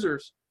on the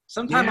losers.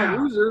 Sometimes a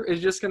loser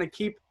is just going to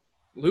keep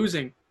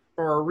losing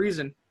for a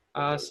reason.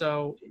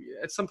 So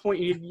at some point,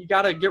 you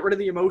got to get rid of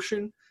the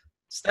emotion,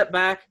 step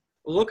back,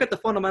 look at the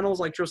fundamentals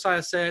like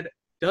Josiah said.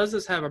 Does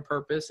this have a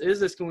purpose? Is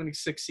this going to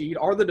succeed?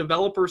 Are the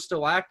developers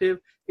still active?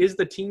 Is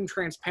the team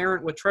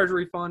transparent with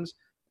treasury funds?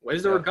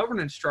 Is there a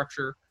governance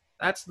structure?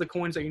 That's the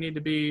coins that you need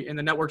to be in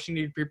the networks you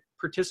need to be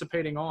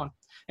participating on.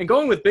 And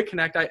going with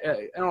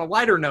BitConnect, on a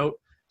lighter note,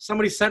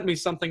 somebody sent me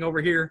something over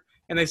here.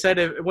 And they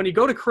said, when you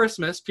go to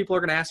Christmas, people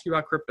are going to ask you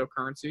about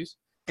cryptocurrencies.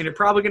 And you're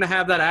probably going to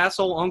have that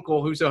asshole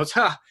uncle who says,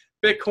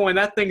 Bitcoin,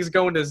 that thing's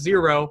going to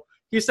zero.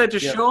 He said,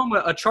 just show him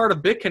a chart of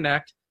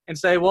BitConnect and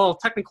say, well,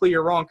 technically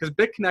you're wrong because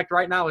BitConnect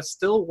right now is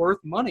still worth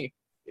money.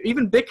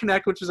 Even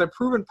BitConnect, which is a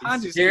proven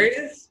Ponzi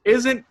scheme,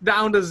 isn't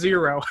down to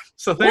zero.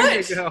 So there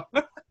you go.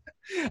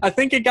 I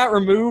think it got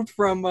removed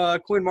from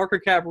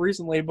CoinMarketCap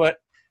recently, but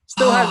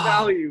still has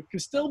value. Can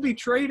still be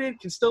traded,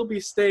 can still be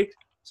staked.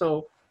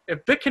 So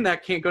if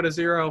BitConnect can't go to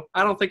zero,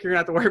 I don't think you're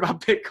going to have to worry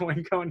about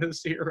Bitcoin going to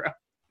zero.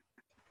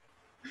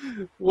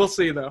 We'll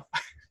see, though.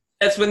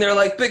 That's when they're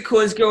like,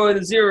 Bitcoin's going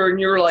to zero, and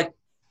you're like,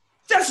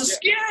 that's a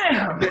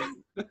scam.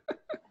 No.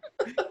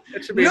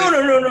 Should be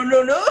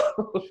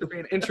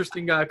an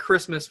interesting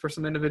Christmas for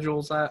some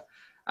individuals. I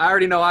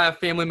already know I have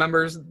family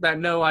members that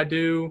know I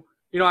do.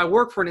 I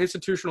work for an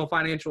institutional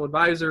financial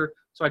advisor,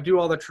 so I do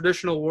all the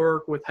traditional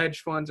work with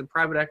hedge funds and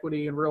private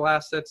equity and real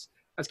assets.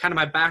 That's kind of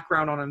my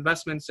background on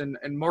investments and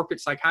market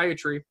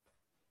psychiatry.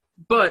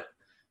 But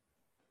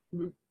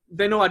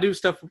they know I do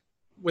stuff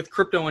with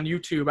crypto on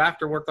YouTube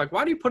after work. Like,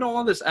 why do you put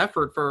all this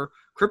effort for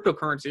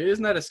cryptocurrency?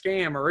 Isn't that a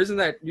scam? Or isn't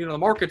that, the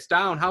market's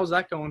down? How's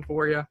that going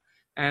for you?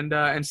 And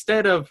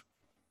instead of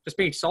just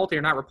being salty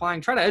or not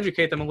replying, try to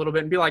educate them a little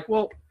bit and be like,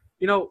 well,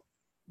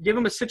 give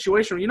them a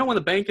situation. When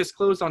the bank is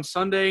closed on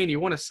Sunday and you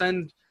want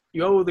to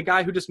you owe the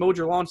guy who just mowed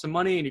your lawn some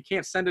money and you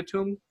can't send it to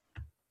him.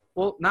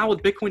 Well, now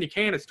with Bitcoin, you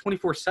can. It's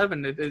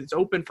 24/7. It's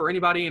open for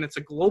anybody, and it's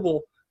a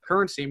global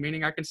currency,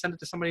 meaning I can send it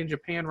to somebody in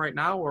Japan right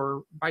now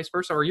or vice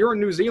versa. Or you're in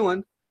New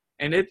Zealand,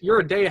 and you're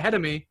a day ahead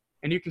of me,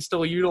 and you can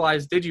still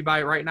utilize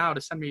DigiByte right now to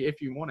send me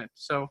if you want it.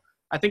 So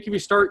I think if you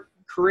start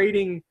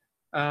creating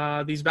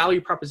these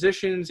value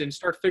propositions and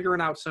start figuring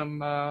out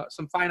some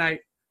finite,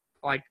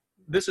 like,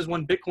 this is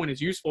when Bitcoin is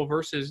useful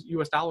versus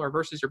US dollar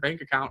versus your bank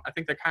account, I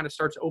think that kind of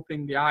starts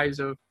opening the eyes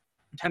of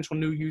potential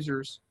new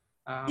users.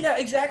 Yeah,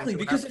 exactly.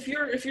 Because if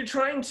you're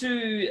trying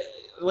to,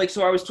 like,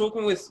 so I was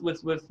talking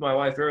with my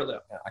wife earlier.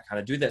 I kind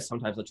of do that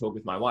sometimes. I talk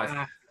with my wife.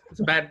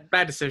 It's a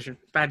bad decision.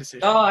 Bad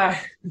decision. Oh,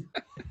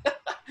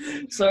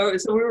 so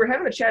we were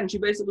having a chat, and she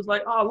basically was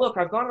like, "Oh, look,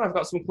 I've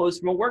got some clothes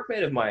from a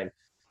workmate of mine.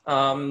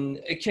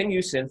 Can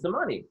you send the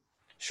money?"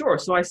 Sure.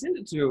 So I sent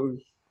it to,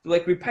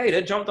 like, we paid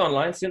it, jumped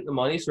online, sent the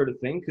money, sort of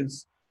thing.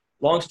 Because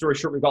long story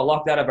short, we got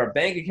locked out of our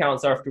bank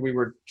accounts after we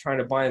were trying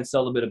to buy and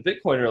sell a bit of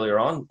Bitcoin earlier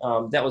on.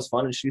 That was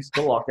fun, and she's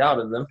still locked out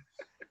of them.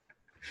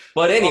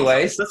 But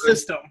anyway, the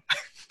system.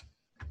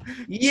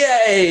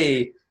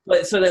 Yay!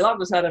 But so they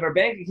locked us out of our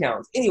bank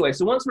accounts. Anyway,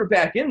 so once we're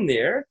back in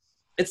there,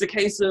 it's a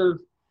case of,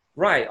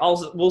 right,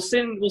 we'll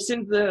send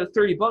the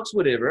 $30,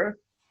 whatever.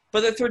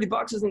 But the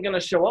 $30 isn't going to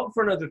show up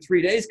for another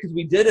 3 days because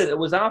we did it. It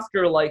was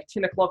after like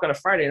 10 o'clock on a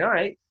Friday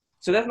night.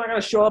 So that's not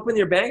going to show up in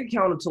your bank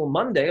account until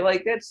Monday.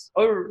 Like, that's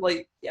over,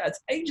 like, yeah, it's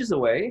ages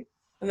away.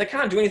 And they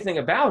can't do anything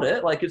about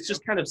it. Like, it's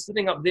just kind of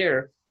sitting up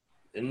there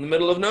in the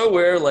middle of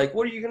nowhere. Like,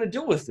 what are you going to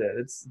do with it?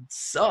 It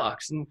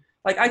sucks. And,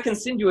 like, I can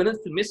send you an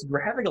instant message. We're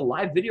having a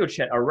live video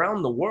chat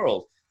around the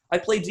world. I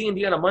play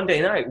D&D on a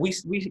Monday night. We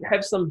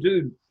have some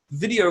dude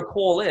video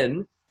call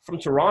in from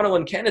Toronto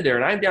and Canada,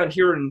 and I'm down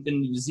here in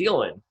New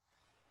Zealand.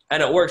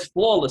 And it works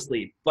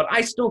flawlessly. But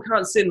I still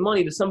can't send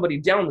money to somebody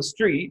down the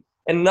street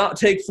and not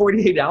take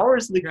 48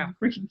 hours? Like, yeah.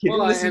 Freaking kidding.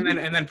 Well,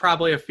 and then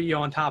probably a fee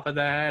on top of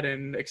that,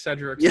 and et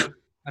cetera, et cetera. Yeah.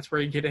 That's where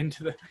you get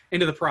into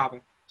the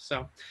problem.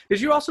 So, did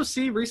you also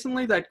see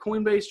recently that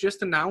Coinbase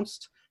just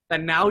announced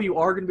that now you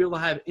are going to be able to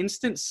have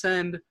instant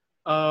send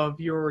of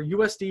your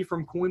USD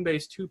from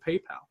Coinbase to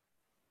PayPal?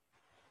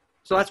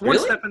 So that's one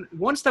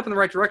step in the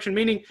right direction.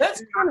 Meaning,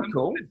 that's kind of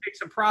cool. To take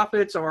some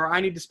profits, or I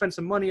need to spend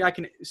some money. I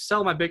can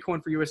sell my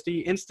Bitcoin for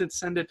USD, instant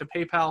send it to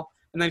PayPal,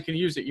 and then can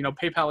use it.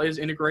 PayPal is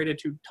integrated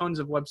to tons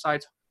of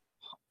websites,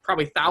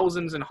 probably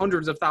thousands and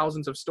hundreds of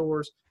thousands of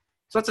stores.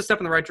 So that's a step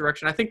in the right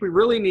direction. I think we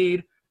really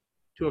need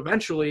to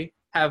eventually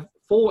have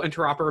full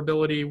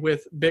interoperability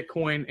with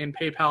Bitcoin and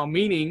PayPal,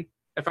 meaning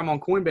if I'm on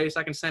Coinbase,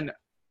 I can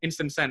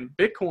instant send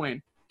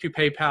Bitcoin to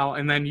PayPal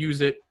and then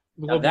use it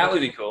globally. That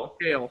would be cool.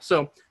 Scale.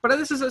 So, but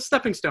this is a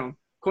stepping stone.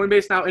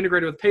 Coinbase now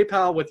integrated with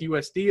PayPal, with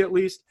USD at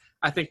least.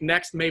 I think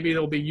next maybe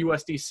it'll be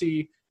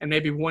USDC, and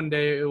maybe one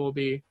day it will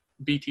be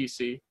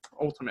BTC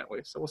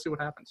ultimately. So we'll see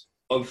what happens.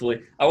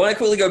 Hopefully. I want to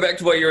quickly go back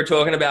to what you were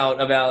talking about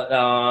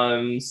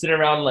sitting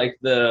around like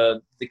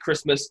the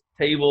Christmas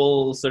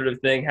table sort of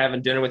thing,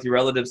 having dinner with your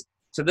relatives.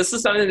 So this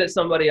is something that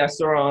somebody I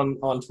saw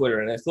on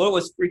Twitter, and I thought it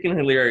was freaking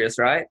hilarious,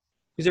 right?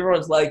 Because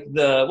everyone's like,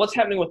 what's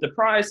happening with the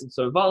price? It's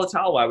so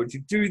volatile. Why would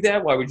you do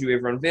that? Why would you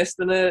ever invest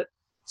in it?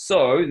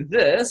 So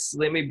this,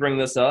 let me bring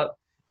this up,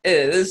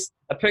 is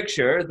a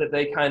picture that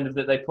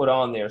they put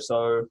on there.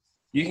 So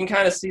you can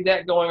kind of see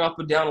that going up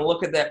and down, and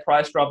look at that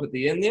price drop at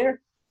the end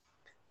there.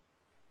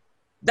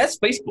 That's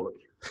Facebook.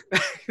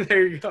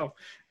 There you go.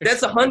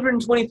 That's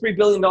 $123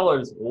 billion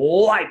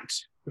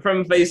wiped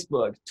from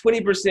Facebook.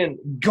 20%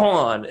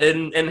 gone.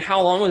 And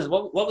how long was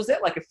what was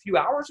that? Like a few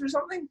hours or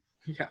something?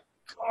 Yeah.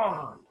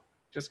 Gone.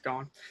 Just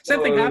gone.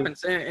 Same thing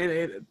happens.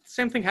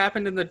 Same thing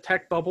happened in the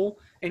tech bubble.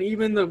 And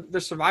even the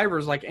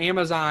survivors like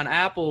Amazon,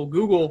 Apple,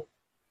 Google,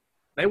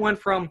 they went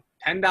from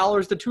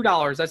 $10 to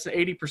 $2. That's an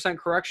 80%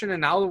 correction.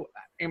 And now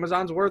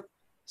Amazon's worth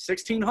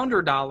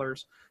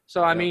 $1,600.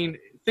 So, I mean,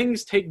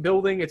 things take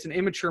building. It's an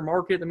immature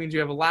market. That means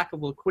you have a lack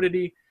of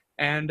liquidity.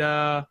 And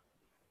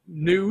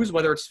news,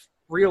 whether it's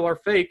real or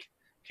fake,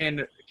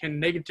 can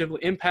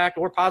negatively impact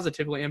or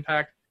positively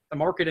impact the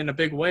market in a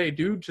big way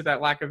due to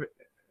that lack of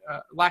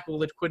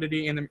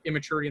liquidity and the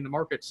immaturity in the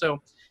market. So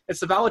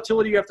it's the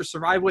volatility you have to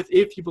survive with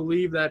if you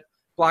believe that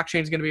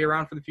blockchain is going to be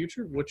around for the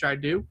future, which I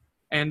do.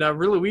 And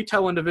really, we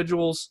tell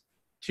individuals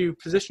to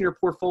position your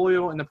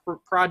portfolio in the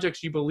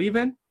projects you believe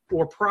in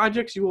or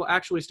projects you will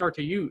actually start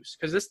to use,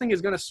 because this thing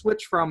is going to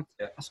switch from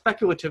a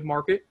speculative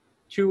market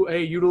to a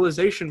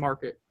utilization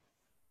market.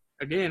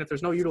 Again, if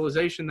there's no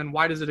utilization, then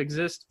why does it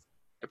exist?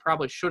 It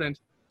probably shouldn't.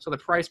 So the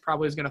price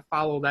probably is going to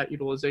follow that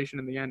utilization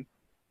in the end.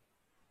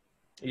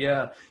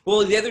 Yeah.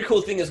 Well, the other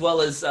cool thing as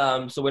well is,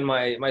 so when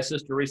my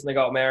sister recently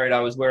got married, I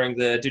was wearing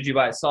the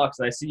DigiByte socks,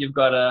 and I see you've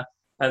got a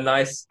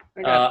nice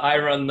I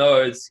run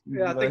nodes.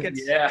 Yeah, I think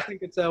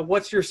it's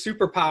what's your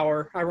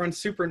superpower? I run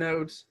super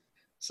nodes.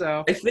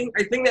 So I think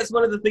that's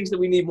one of the things that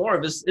we need more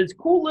of is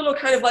cool little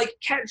kind of like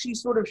catchy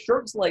sort of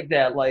shirts like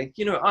that, like,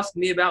 you know, ask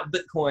me about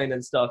Bitcoin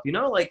and stuff, you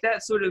know, like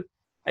that sort of.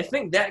 I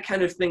think that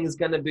kind of thing is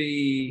going to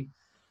be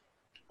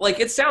like,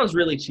 it sounds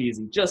really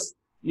cheesy, just,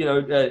 you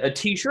know, a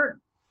t-shirt.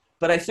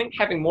 But I think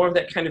having more of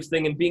that kind of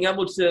thing and being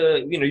able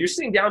to, you know, you're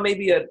sitting down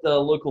maybe at the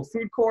local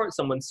food court,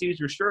 someone sees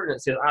your shirt and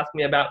it says, ask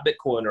me about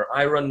Bitcoin, or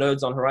I run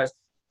nodes on Horizon.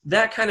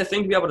 That kind of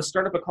thing, to be able to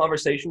start up a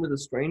conversation with a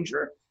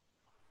stranger.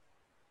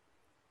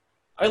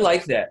 I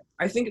like that.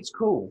 I think it's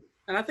cool.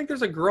 And I think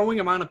there's a growing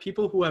amount of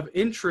people who have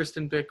interest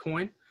in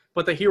Bitcoin,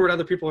 but they hear what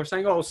other people are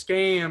saying, oh,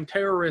 scam,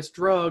 terrorists,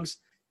 drugs,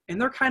 and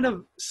they're kind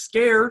of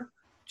scared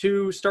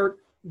to start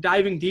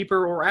diving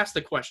deeper or ask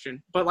the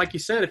question. But like you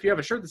said, if you have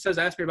a shirt that says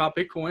ask me about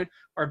Bitcoin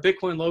or a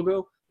Bitcoin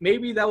logo,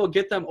 maybe that will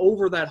get them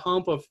over that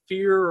hump of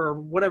fear or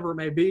whatever it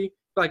may be.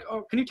 Like,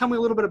 oh, can you tell me a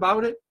little bit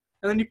about it?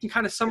 And then you can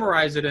kind of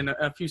summarize it in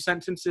a few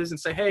sentences and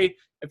say, hey,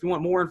 if you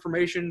want more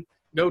information,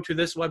 go to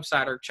this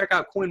website or check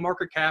out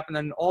CoinMarketCap, and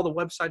then all the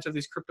websites of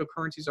these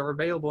cryptocurrencies are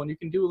available, and you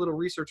can do a little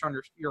research on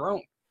your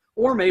own.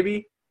 Or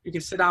maybe you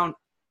can sit down,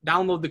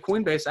 download the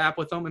Coinbase app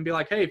with them and be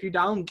like, hey, if you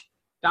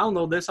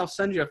download this, I'll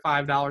send you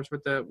 $5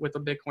 with a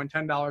Bitcoin,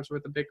 $10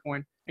 worth of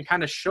Bitcoin, and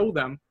kind of show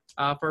them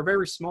for a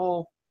very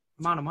small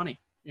amount of money,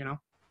 you know?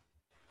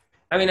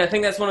 I mean, I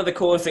think that's one of the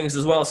coolest things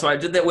as well. So I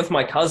did that with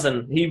my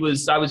cousin.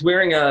 I was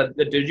wearing a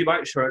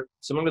DigiByte shirt,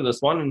 similar to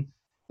this one, and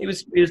he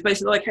was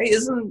basically like, hey,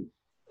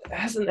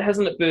 hasn't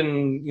it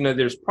been, you know,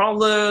 there's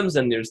problems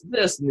and there's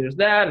this and there's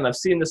that, and I've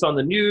seen this on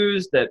the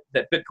news that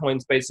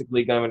Bitcoin's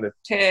basically going to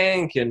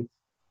tank, and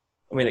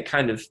I mean, it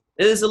kind of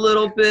is a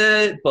little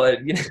bit,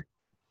 but, you know,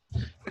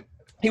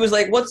 he was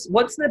like, what's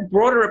the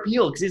broader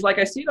appeal? Because he's like,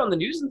 I see it on the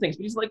news and things,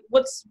 but he's like,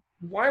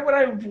 why would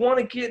I want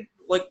to get,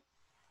 like,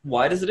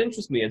 why does it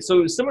interest me? And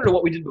so similar to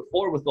what we did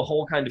before with the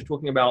whole kind of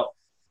talking about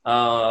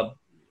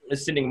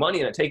sending money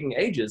and it taking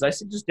ages, I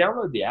said, just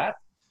download the app.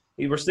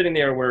 We were sitting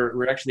there,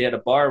 we're actually at a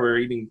bar, we're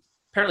eating,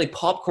 apparently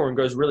popcorn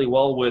goes really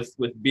well with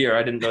beer.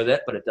 I didn't know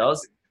that, but it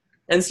does.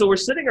 And so we're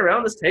sitting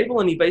around this table,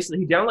 and he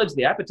downloads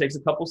the app. It takes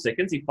a couple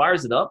seconds. He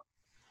fires it up.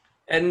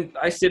 And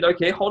I said,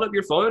 okay, hold up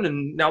your phone,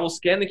 and now we'll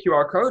scan the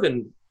QR code,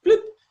 and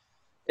bloop,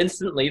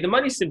 instantly the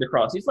money's sent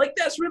across. He's like,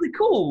 that's really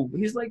cool.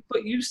 He's like,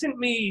 but you sent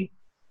me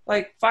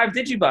like 5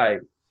 DigiByte.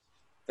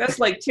 That's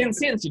like 10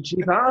 cents, you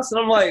cheap ass. And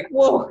I'm like,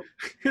 whoa,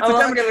 I'm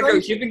not going to go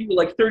giving you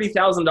like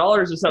 $30,000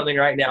 or something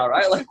right now,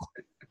 right? Like,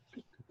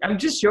 I'm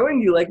just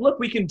showing you, like, look,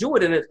 we can do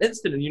it in an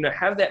instant, and, you know,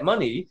 have that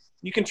money.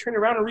 You can turn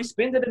around and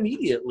respend it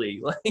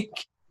immediately.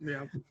 Like,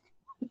 yeah.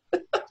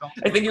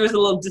 I think he was a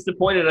little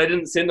disappointed I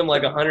didn't send him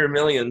like 100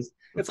 millions.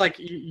 It's like,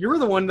 you're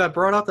the one that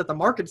brought up that the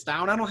market's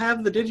down. I don't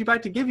have the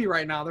DigiByte to give you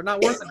right now. They're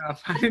not worth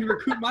enough. I need to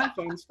recoup my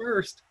funds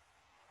first.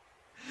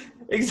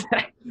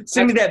 Exactly.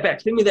 Send me that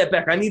back. Send me that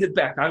back. I need it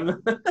back.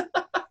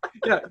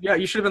 Yeah.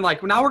 You should have been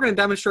like, well, now we're going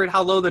to demonstrate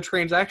how low the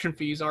transaction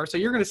fees are. So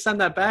you're going to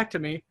send that back to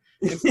me.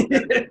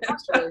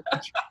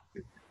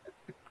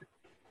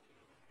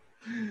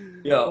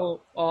 Yeah.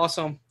 Oh,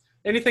 awesome.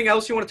 Anything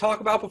else you want to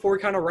talk about before we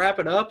kind of wrap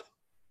it up?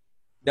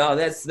 No,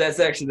 that's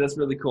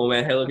really cool,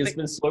 man. Hey, look, it's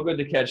been so good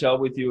to catch up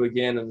with you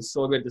again, and it's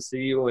so good to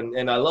see you.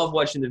 And I love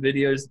watching the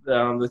videos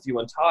with you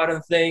and Todd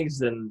and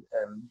things, and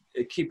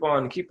keep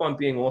on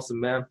being awesome,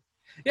 man.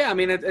 Yeah, I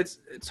mean,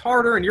 it's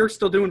harder, and you're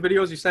still doing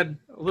videos. You said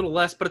a little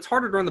less, but it's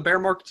harder during the bear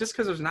market just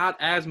because there's not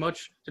as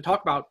much to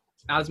talk about,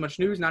 not as much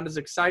news, not as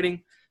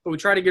exciting. But we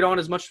try to get on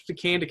as much as we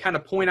can to kind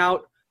of point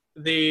out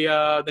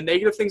the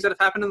negative things that have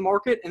happened in the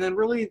market, and then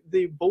really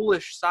the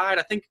bullish side.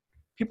 I think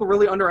people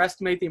really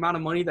underestimate the amount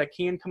of money that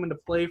can come into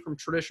play from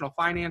traditional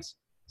finance.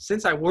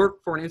 Since I work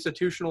for an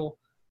institutional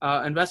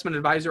investment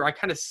advisor, I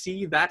kind of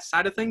see that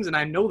side of things, and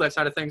I know that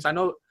side of things. I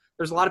know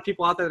there's a lot of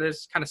people out there that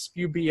just kind of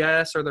spew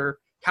BS, or they're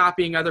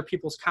copying other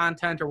people's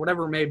content or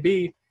whatever it may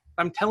be.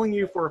 I'm telling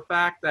you for a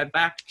fact that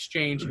Bakkt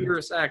Exchange,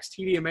 ErisX,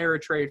 TD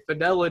Ameritrade,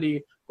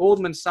 Fidelity,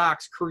 Goldman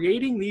Sachs,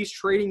 creating these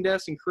trading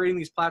desks and creating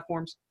these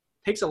platforms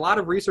takes a lot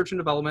of research and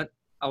development,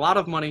 a lot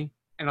of money,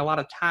 and a lot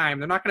of time.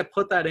 They're not going to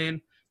put that in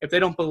if they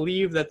don't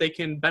believe that they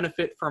can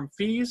benefit from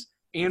fees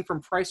and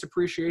from price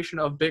appreciation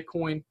of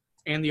Bitcoin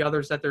and the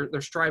others that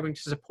they're striving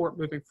to support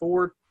moving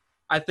forward.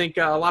 I think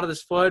a lot of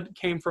this FUD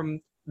came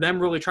from them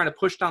really trying to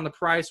push down the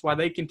price while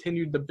they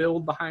continued to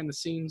build behind the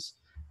scenes.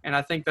 And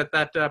I think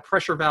that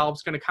pressure valve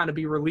is going to kind of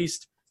be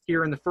released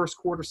here in the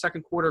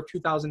second quarter of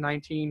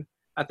 2019.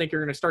 I think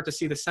you're going to start to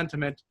see the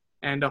sentiment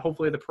and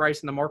hopefully the price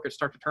and the market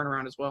start to turn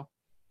around as well.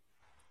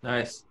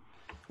 Nice.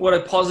 What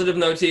a positive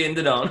note to end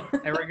it on.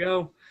 There we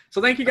go.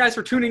 So thank you guys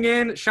for tuning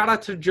in. Shout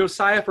out to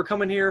Josiah for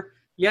coming here,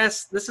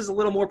 Yes, this is a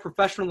little more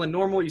professional than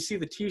normal. You see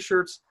the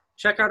t-shirts.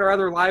 Check out our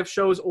other live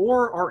shows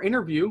or our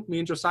interview. Me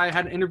and Josiah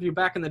had an interview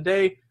back in the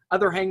day,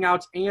 other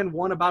hangouts, and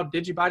one about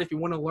DigiByte if you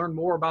want to learn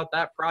more about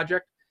that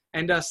project.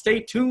 And stay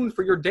tuned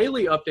for your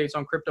daily updates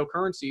on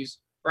cryptocurrencies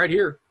right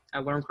here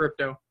at Learn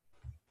Crypto.